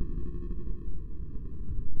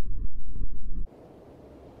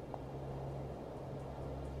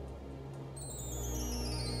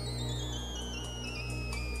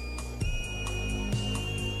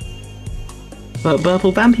 But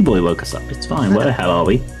Purple Vampy Boy woke us up. It's fine. Where the hell are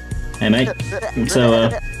we? Hey, mate. So,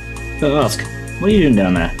 gotta ask, what are you doing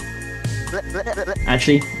down there?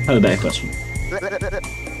 Actually, I have a better question.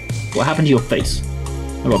 What happened to your face?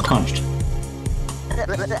 I got punched.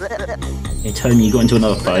 You're telling me you got into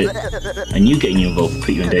another fight, and you getting involved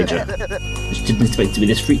put you in danger. Which didn't expect to be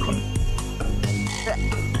this frequent.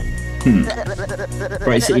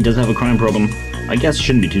 Bright City does have a crime problem. I guess I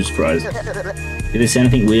shouldn't be too surprised. Did they say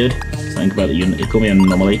anything weird? Something about the unit. They call me an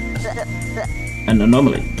anomaly. An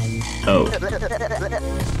anomaly? Oh.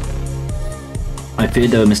 I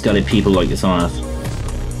feared there were misguided people like this on Earth.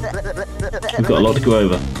 We've got a lot to go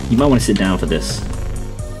over. You might want to sit down for this.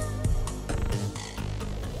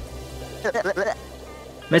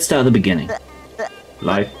 Let's start at the beginning.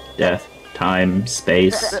 Life, death, time,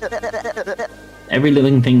 space. Every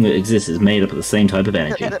living thing that exists is made up of the same type of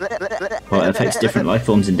energy. While it affects different life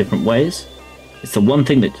forms in different ways, it's the one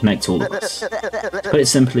thing that connects all of us. To put it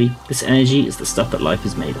simply, this energy is the stuff that life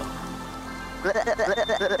is made of.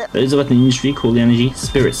 Those of us in the industry call the energy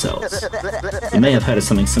spirit cells. You may have heard of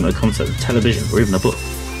something similar concept in television or even a book.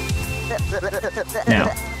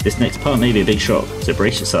 Now, this next part may be a big shock, so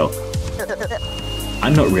brace yourself.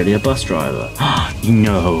 I'm not really a bus driver.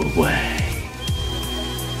 No way.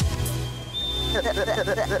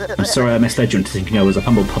 I'm sorry I misled you into thinking I was a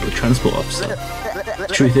humble public transport officer. The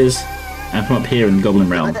truth is, I'm from up here in the Goblin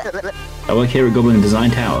realm. I work here at Goblin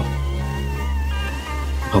Design Tower.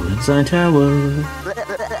 Goblin Design Tower.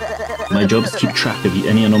 My job is to keep track of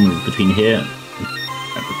any anomaly between here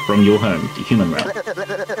and from your home, the human realm.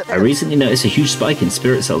 I recently noticed a huge spike in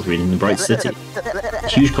spirit cells reading in the Bright City. A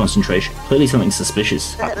huge concentration. Clearly something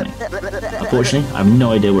suspicious is happening. Unfortunately, I have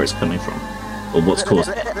no idea where it's coming from, or what's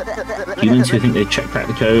causing it. Humans who think they check crack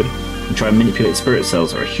the code and try and manipulate spirit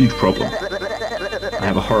cells are a huge problem. I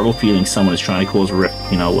have a horrible feeling someone is trying to cause a rift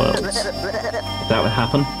between our worlds. If that would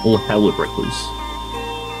happen, all hell would break loose.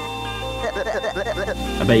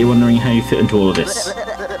 I bet you're wondering how you fit into all of this.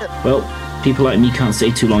 Well, people like me can't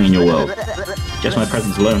stay too long in your world. Just my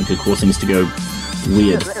presence alone could cause things to go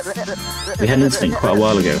weird. We had an incident quite a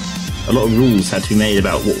while ago. A lot of rules had to be made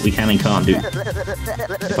about what we can and can't do.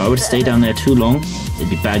 If I were to stay down there too long, it'd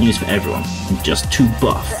be bad news for everyone, and just too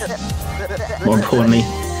buff. More importantly,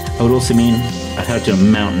 it would also mean I'd have to do a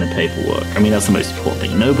mountain of paperwork. I mean, that's the most important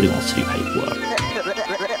thing. Nobody wants to do paperwork.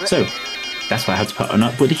 So, that's why I had to partner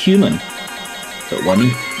up with a human. But why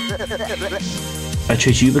me? I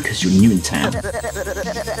chose you because you're new in town.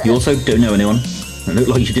 You also don't know anyone, and look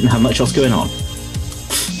like you didn't have much else going on.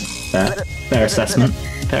 Fair assessment.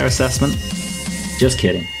 Fair assessment. Just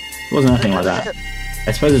kidding. It wasn't anything like that.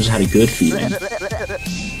 I suppose I just had a good feeling.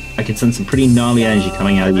 I can sense some pretty gnarly energy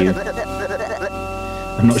coming out of you.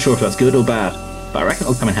 I'm not sure if that's good or bad, but I reckon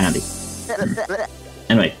it'll come in handy.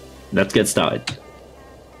 Anyway, let's get started.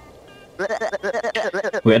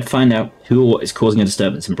 We had to find out who or what is causing a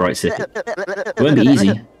disturbance in Bright City. It won't be easy.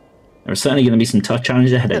 There are certainly going to be some tough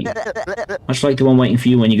challenges ahead of you. Much like the one waiting for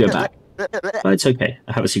you when you go back. But it's okay,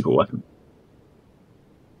 I have a secret weapon.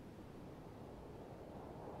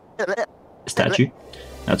 A statue?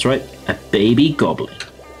 That's right, a baby goblin.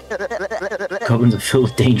 Goblins are filled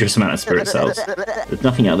with dangerous amount of spirit cells. There's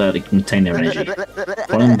nothing out there that can contain their energy. If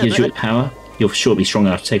one of them gives you its power, you'll for sure be strong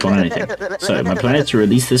enough to take on anything. So, my plan is to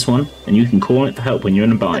release this one, and you can call on it for help when you're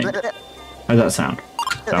in a bind. How's that sound?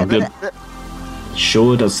 Sound good? It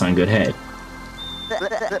sure does sound good, hey.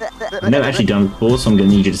 I've never actually done it before, so I'm going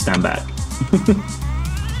to need you to stand back.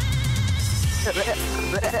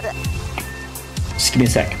 Just give me a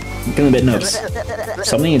sec. I'm feeling a bit nervous.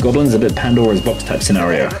 Summoning a goblin is a bit Pandora's box type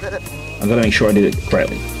scenario. I've got to make sure I do it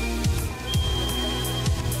correctly.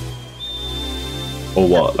 Or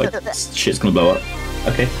what? Like, shit's gonna blow up?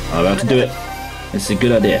 Okay, I'm about to do it. It's a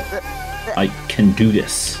good idea. I can do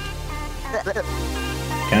this.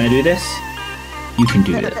 Can I do this? You can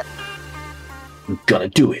do it. I'm gonna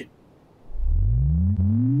do it.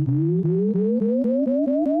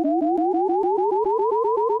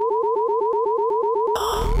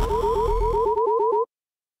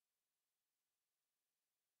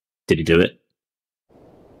 Did he do it?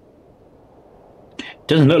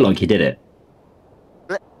 Doesn't look like he did it.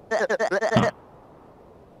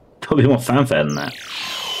 got a bit more fanfare than that.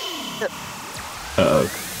 Uh-oh.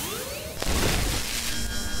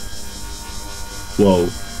 Whoa.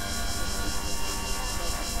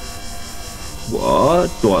 What?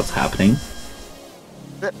 What's happening?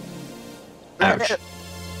 Ouch.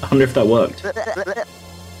 I wonder if that worked.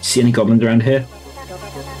 See any goblins around here?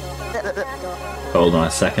 Hold on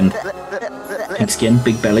a second. Pink skin,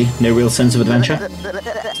 big belly, no real sense of adventure?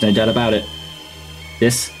 There's no doubt about it.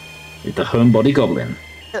 This is the homebody goblin.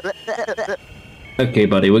 Okay,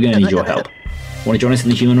 buddy, we're gonna need your help. Want to join us in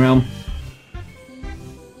the human realm?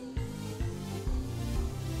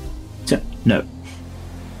 No.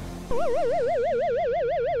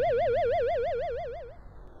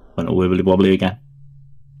 Went all wibbly wobbly again.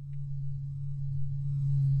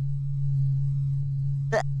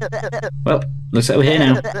 Well, looks like we're here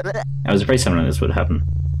now. I was afraid something like this would happen.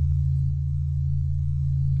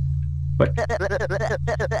 But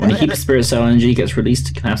when a heap of spirit cell energy gets released,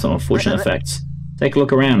 it can have some unfortunate effects. Take a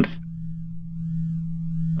look around.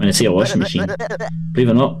 I see a washing machine. Believe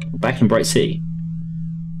it or not, we're back in Bright City.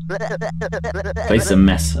 The place is a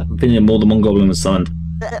mess. I've been here more than one goblin was summoned.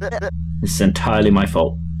 This is entirely my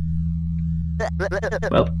fault.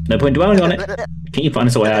 Well, no point dwelling on it. Can you find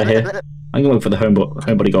us a way out of here? I'm gonna look for the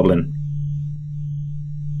homebody goblin.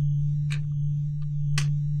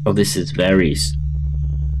 Oh, this is very...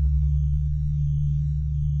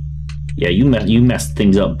 Yeah, you messed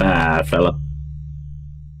things up bad, fella.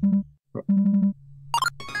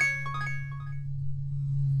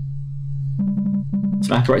 It's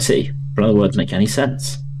back Bright City. None of the words make any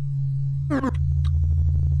sense.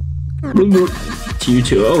 It's you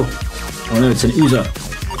two. Oh no, it's an oozer.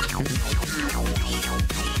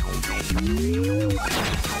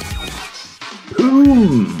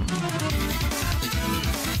 Boom!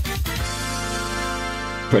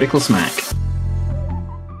 Critical smack.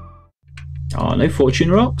 Oh, no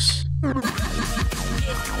fortune rocks?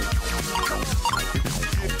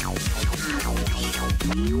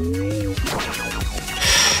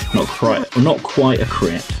 Not quite a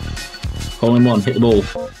crit. Hole in one, hit the ball.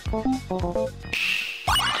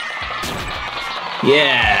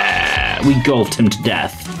 Yeah! We golfed him to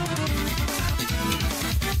death.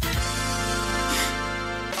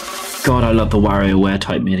 God, I love the WarioWare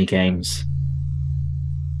type minigames.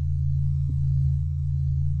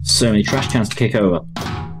 So many trash cans to kick over.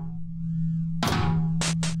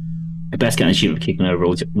 I best get an achievement for kicking over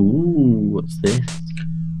all. Ooh, what's this?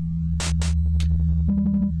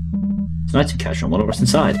 It's an item catcher on one of what's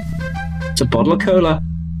inside. It's a bottle of cola,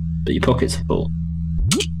 but your pockets are full.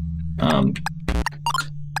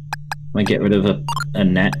 I get rid of a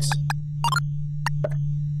net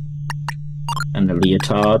and a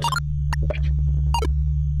leotard.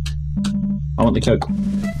 I want the Coke.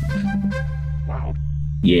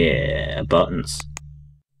 Yeah, buttons.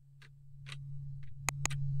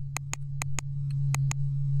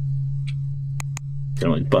 Don't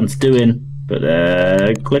know what the button's doing, but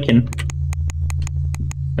they're clicking.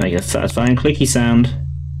 Make a satisfying clicky sound.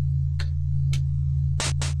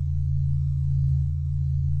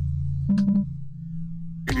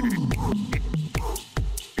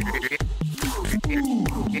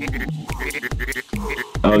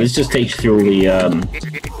 Oh, this just takes you through all the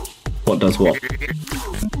what does what.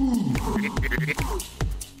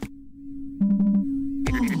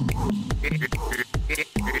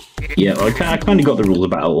 Yeah, I kind of got the rules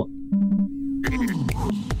of battle.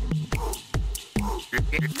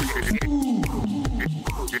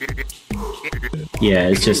 Yeah,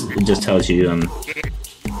 it just tells you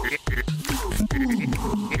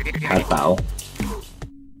how to battle.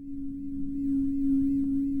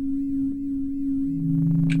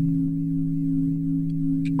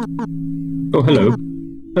 Oh, hello.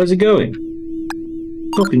 How's it going?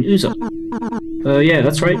 Talking Uza. Yeah,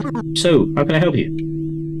 that's right. So, how can I help you?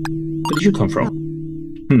 Where did you come from?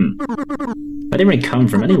 I didn't really come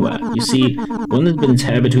from anywhere. You see, when there's been a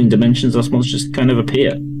tear between dimensions, us monsters just kind of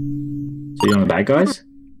appear. So you're one of the bad guys?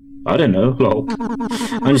 I don't know, lol.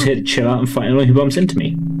 I'm just here to chill out and fight anyone who bumps into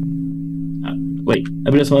me. Wait,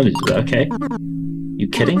 everybody's monsters, is that okay? You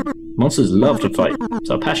kidding? Monsters love to fight. It's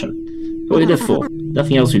our passion. What we live for.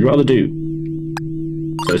 Nothing else we'd rather do.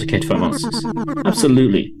 So it's okay to fight monsters?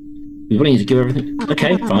 Absolutely. We really need to give everything...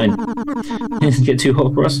 Okay, fine. It doesn't get too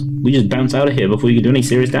hot for us. We just bounce out of here before you can do any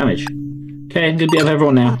serious damage. Okay, I'm gonna be out of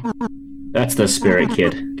everyone now. That's the spirit,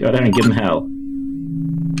 kid. Go out there and give him hell.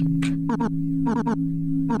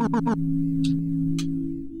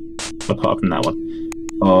 Apart from that one.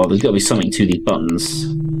 Oh, there's gotta be something to these buttons.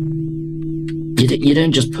 You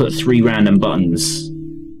don't just put 3 random buttons.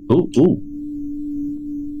 Ooh, ooh.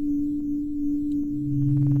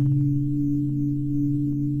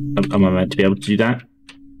 Am I meant to be able to do that?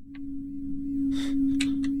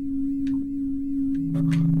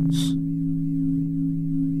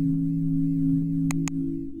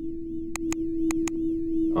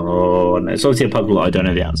 Oh, no. It's obviously a puzzle that I don't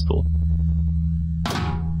know the answer for.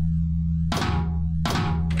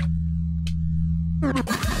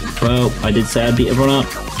 Well, I did say I'd beat everyone up.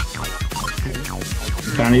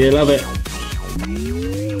 Apparently they love it.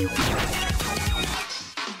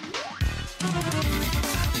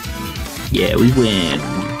 Yeah, we win.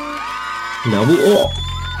 Level up.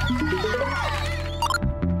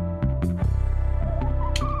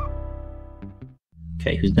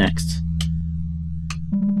 Okay, who's next?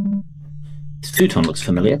 This futon looks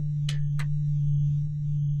familiar.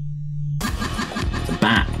 It's a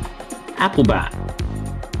bat. Apple bat.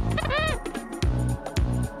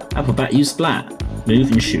 Apple bat, use splat.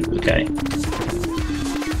 Move and shoot, okay.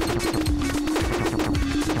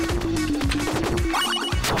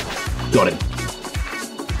 Got him.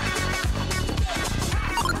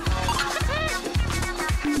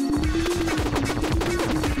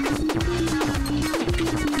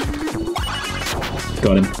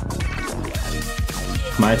 Got him.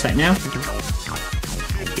 My attack now?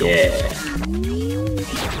 Yeah.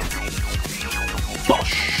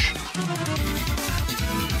 Bosh.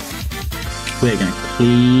 We're gonna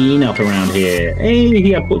clean up around here. Hey,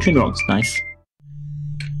 he had fortune rocks. Nice.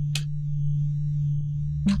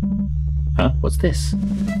 Huh? What's this?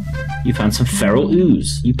 You found some feral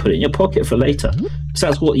ooze. You put it in your pocket for later. So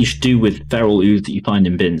that's what you should do with feral ooze that you find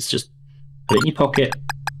in bins. Just put it in your pocket.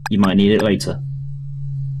 You might need it later.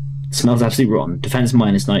 It smells absolutely rotten. Defense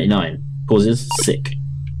minus 99. Causes sick.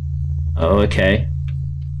 Oh, okay.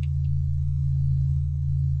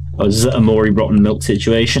 Oh, this is a Maury rotten milk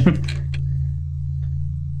situation.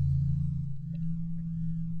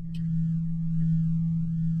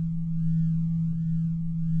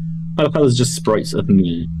 I love how there's just sprites of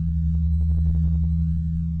me.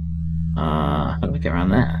 How do I get around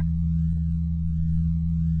there?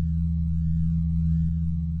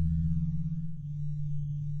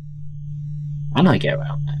 How do I get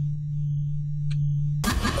around there?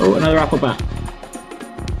 Oh, another apple bat.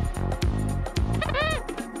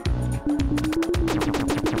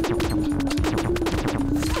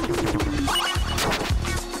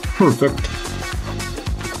 Perfect.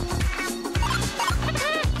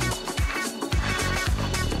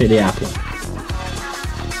 Hit the apple.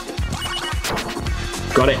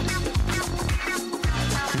 Got it.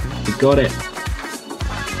 We got it.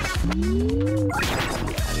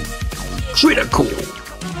 Critical.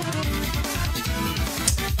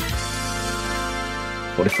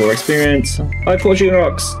 44 experience. 5 fortune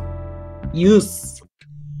rocks. Yes.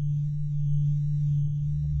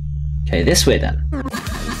 Okay, this way then.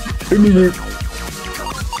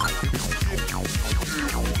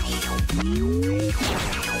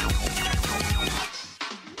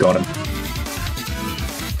 Got him.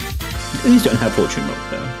 These don't have fortune rock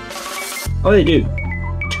though. Oh, they do.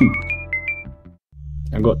 2.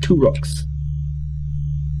 I've got 2 rocks.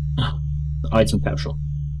 Item capsule.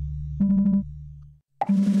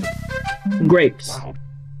 Grapes.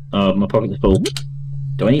 My pocket is full.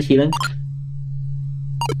 Do I need healing?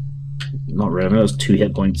 Not really. Those 2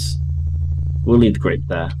 hit points. We'll leave the grape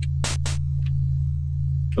there.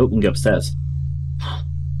 Oh, we can go upstairs.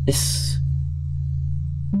 This.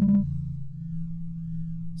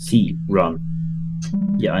 C. Run.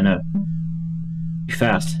 Yeah, I know. Be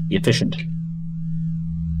fast. Be efficient.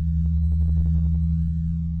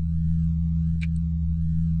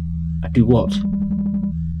 I do what? I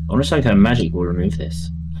wonder if some kind of magic will remove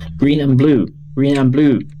this. Green and blue. Green and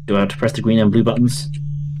blue. Do I have to press the green and blue buttons? Is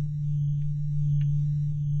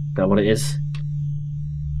that what it is?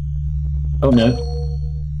 Oh no.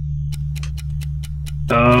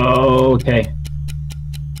 Oh, okay.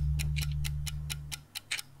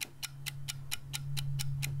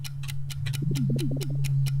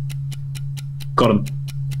 Got him.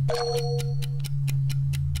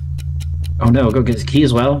 Oh no, I'll go get his key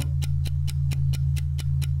as well.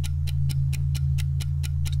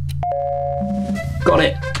 Got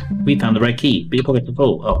it! We found the red key. Be your pocket to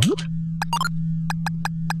full. Oh.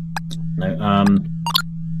 No,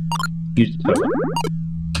 use the totem.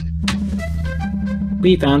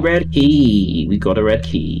 We found red key. We got a red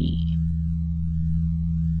key.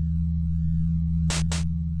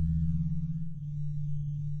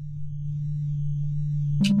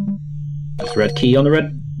 There's a red key on the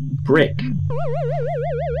red brick.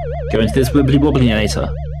 Go into this wibbly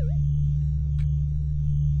wobbly-nator.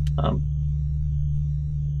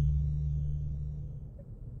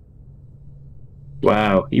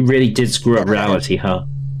 Wow, he really did screw up reality, huh?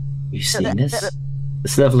 You seen this?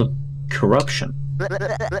 This level of corruption.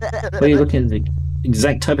 Well, you're looking at the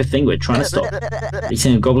exact type of thing we're trying to stop.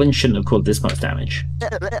 Eating a goblin shouldn't have caused this much damage.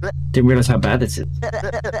 Didn't realize how bad this is.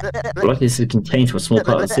 But luckily this is contained to a small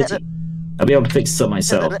part of the city. I'll be able to fix this up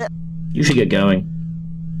myself. You should get going.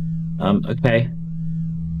 Okay.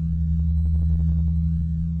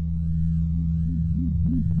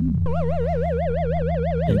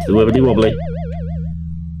 Into the wibbly wobbly.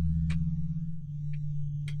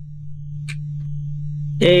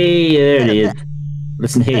 Hey, there it is.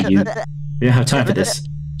 Listen here, you. We don't have time for this.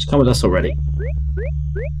 Just come with us already.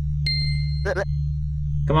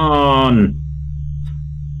 Come on!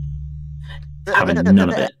 Having none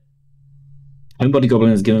of it. Homebody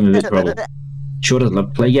Goblin is giving me a bit of trouble. Sure does love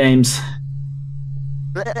to play games.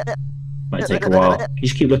 Might take a while. You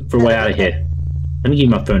should keep looking for a way out of here. Let me give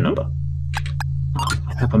you my phone number.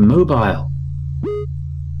 I have a mobile.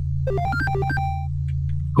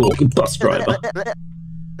 Cool, bus driver.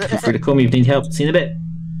 Feel free to call me if you need help. See you in a bit.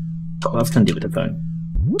 What else can I do with the phone?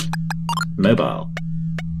 Mobile.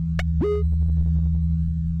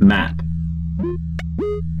 Map.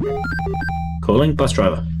 Calling bus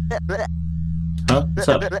driver. Huh? What's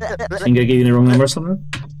up? Think I gave you the wrong number or something?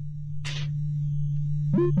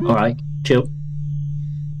 Alright, chill.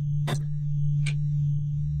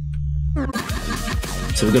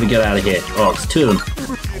 So we've got to get out of here. Oh, it's two of them.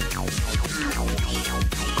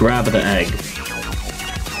 Grab the egg.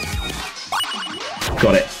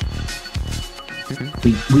 Got it.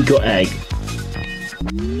 We got egg.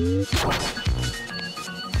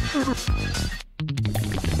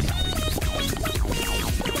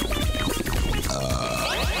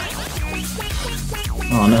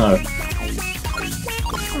 Oh no.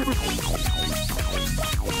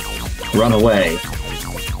 Run away.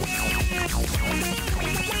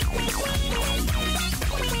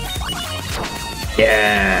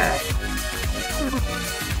 Yeah.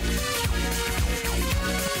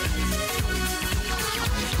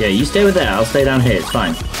 Yeah, you stay with that. I'll stay down here. It's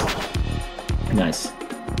fine. Nice.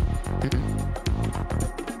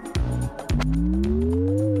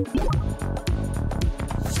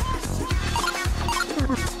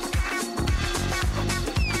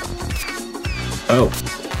 Oh.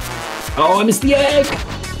 Oh, I missed the egg!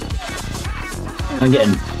 I'm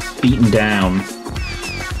getting beaten down.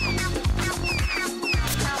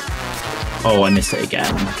 Oh, I missed it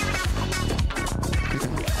again.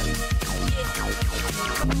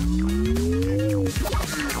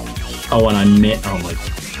 Oh, and I missed. Oh my.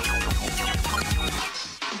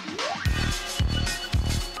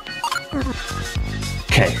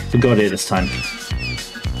 Okay, we got it this time.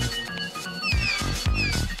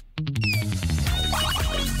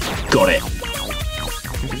 Got it.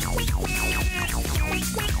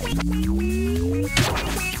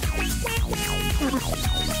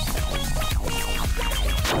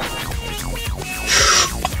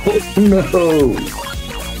 Oh no!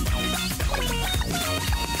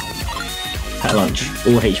 At lunch,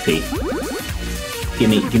 all HP. Give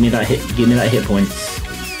me that hit points.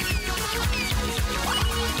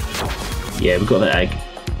 Yeah, we got that egg.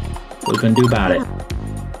 What are we gonna do about it?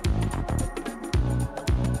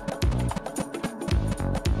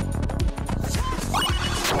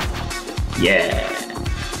 Yeah!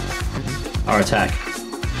 Our attack.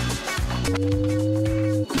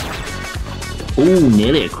 Ooh,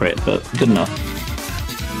 nearly a crit, but good enough.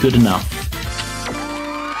 Good enough.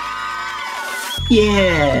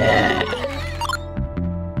 Yeah!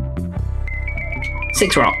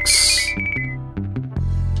 6 rocks.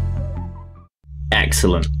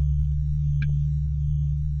 Excellent.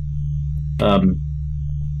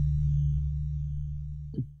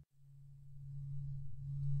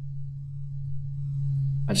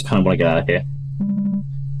 I just kind of want to get out of here.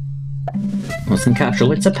 What's in the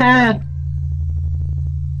capsule? It's a pear!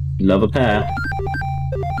 Love a pear.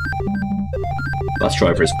 Bus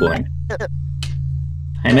driver is calling.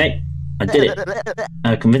 Hey mate, I did it.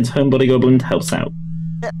 I convinced Homebody Goblin to help us out.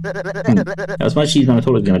 That was much easier than I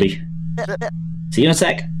thought it was going to be. See you in a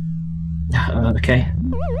sec. Okay. I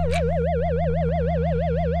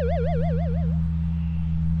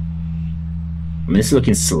mean, this is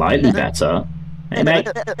looking slightly better. Hey mate,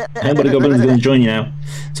 Homebody Goblin is going to join you now.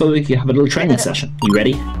 So we can have a little training session. You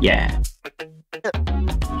ready? Yeah.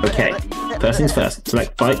 Okay, first things first.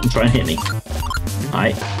 Select fight and try and hit me.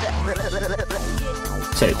 Alright.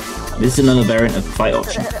 So, this is another variant of the fight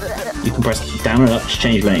option. You can press down and up to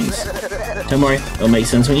change lanes. Don't worry, it'll make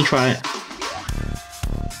sense when you try it.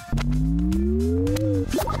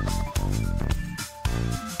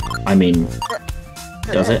 I mean,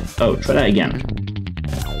 does it? Oh, try that again.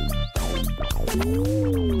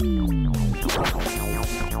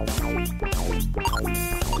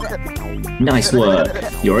 Nice work.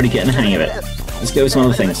 You're already getting the hang of it. Let's go with some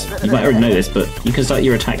other things. You might already know this, but you can start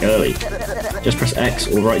your attack early. Just press X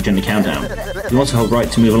or right during the countdown. You can also hold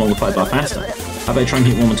right to move along the fight bar faster. How about trying to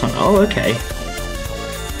hit one more time? Oh, okay.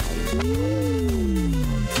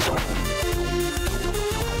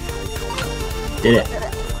 Did it.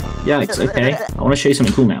 Yikes, okay. I want to show you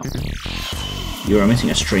something cool now. You're emitting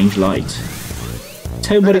a strange light.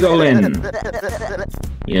 Homebody Goblin!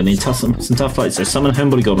 You're going to be some tough fights, so summon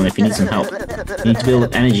Homebody Goblin if you need some help. You need to build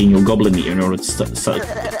up energy in your Goblin meter in order to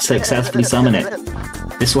successfully summon it.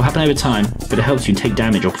 This will happen over time, but it helps you take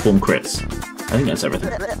damage or perform crits. I think that's everything.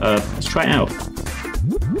 Let's try it out.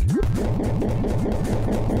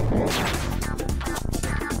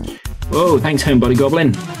 Whoa, thanks Homebody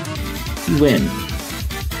Goblin. You win.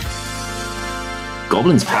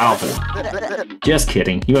 Goblin's powerful. Just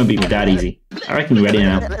kidding, you won't beat me that easy. I reckon you're ready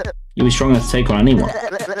now. You'll be strong enough to take on anyone.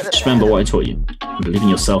 Just remember what I taught you. Believe in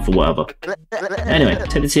yourself or whatever. Anyway,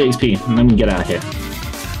 take the TXP and then we can get out of here.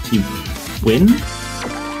 You win?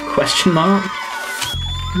 Question mark?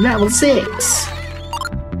 Level 6!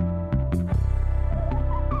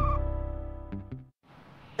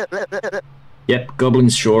 Yep,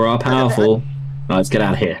 goblins sure are powerful. Now let's get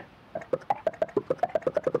out of here.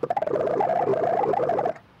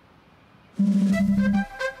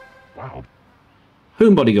 Wow.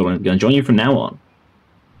 Homebody Goblin going to join you from now on.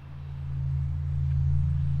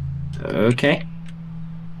 Okay.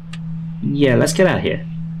 Yeah, let's get out of here.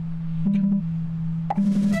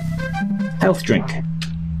 Health drink.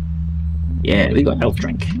 Yeah, we got health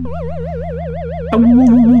drink.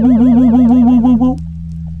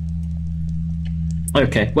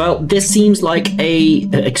 Okay, well, this seems like a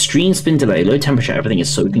extreme spin delay, low temperature, everything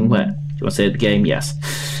is soaking wet. Do you want to say the game? Yes.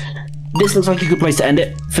 This looks like a good place to end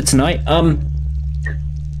it for tonight.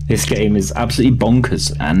 This game is absolutely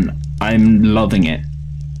bonkers, and I'm loving it.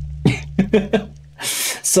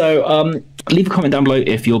 So, leave a comment down below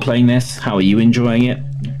if you're playing this. How are you enjoying it?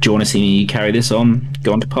 Do you want to see me carry this on?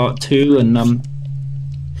 Go on to part 2, and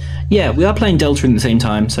yeah, we are playing Delta at the same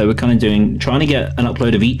time, so we're kind of trying to get an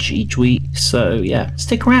upload of each week. So yeah,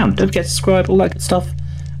 stick around. Don't forget to subscribe, all that good stuff.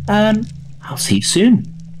 I'll see you soon.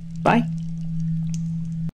 Bye.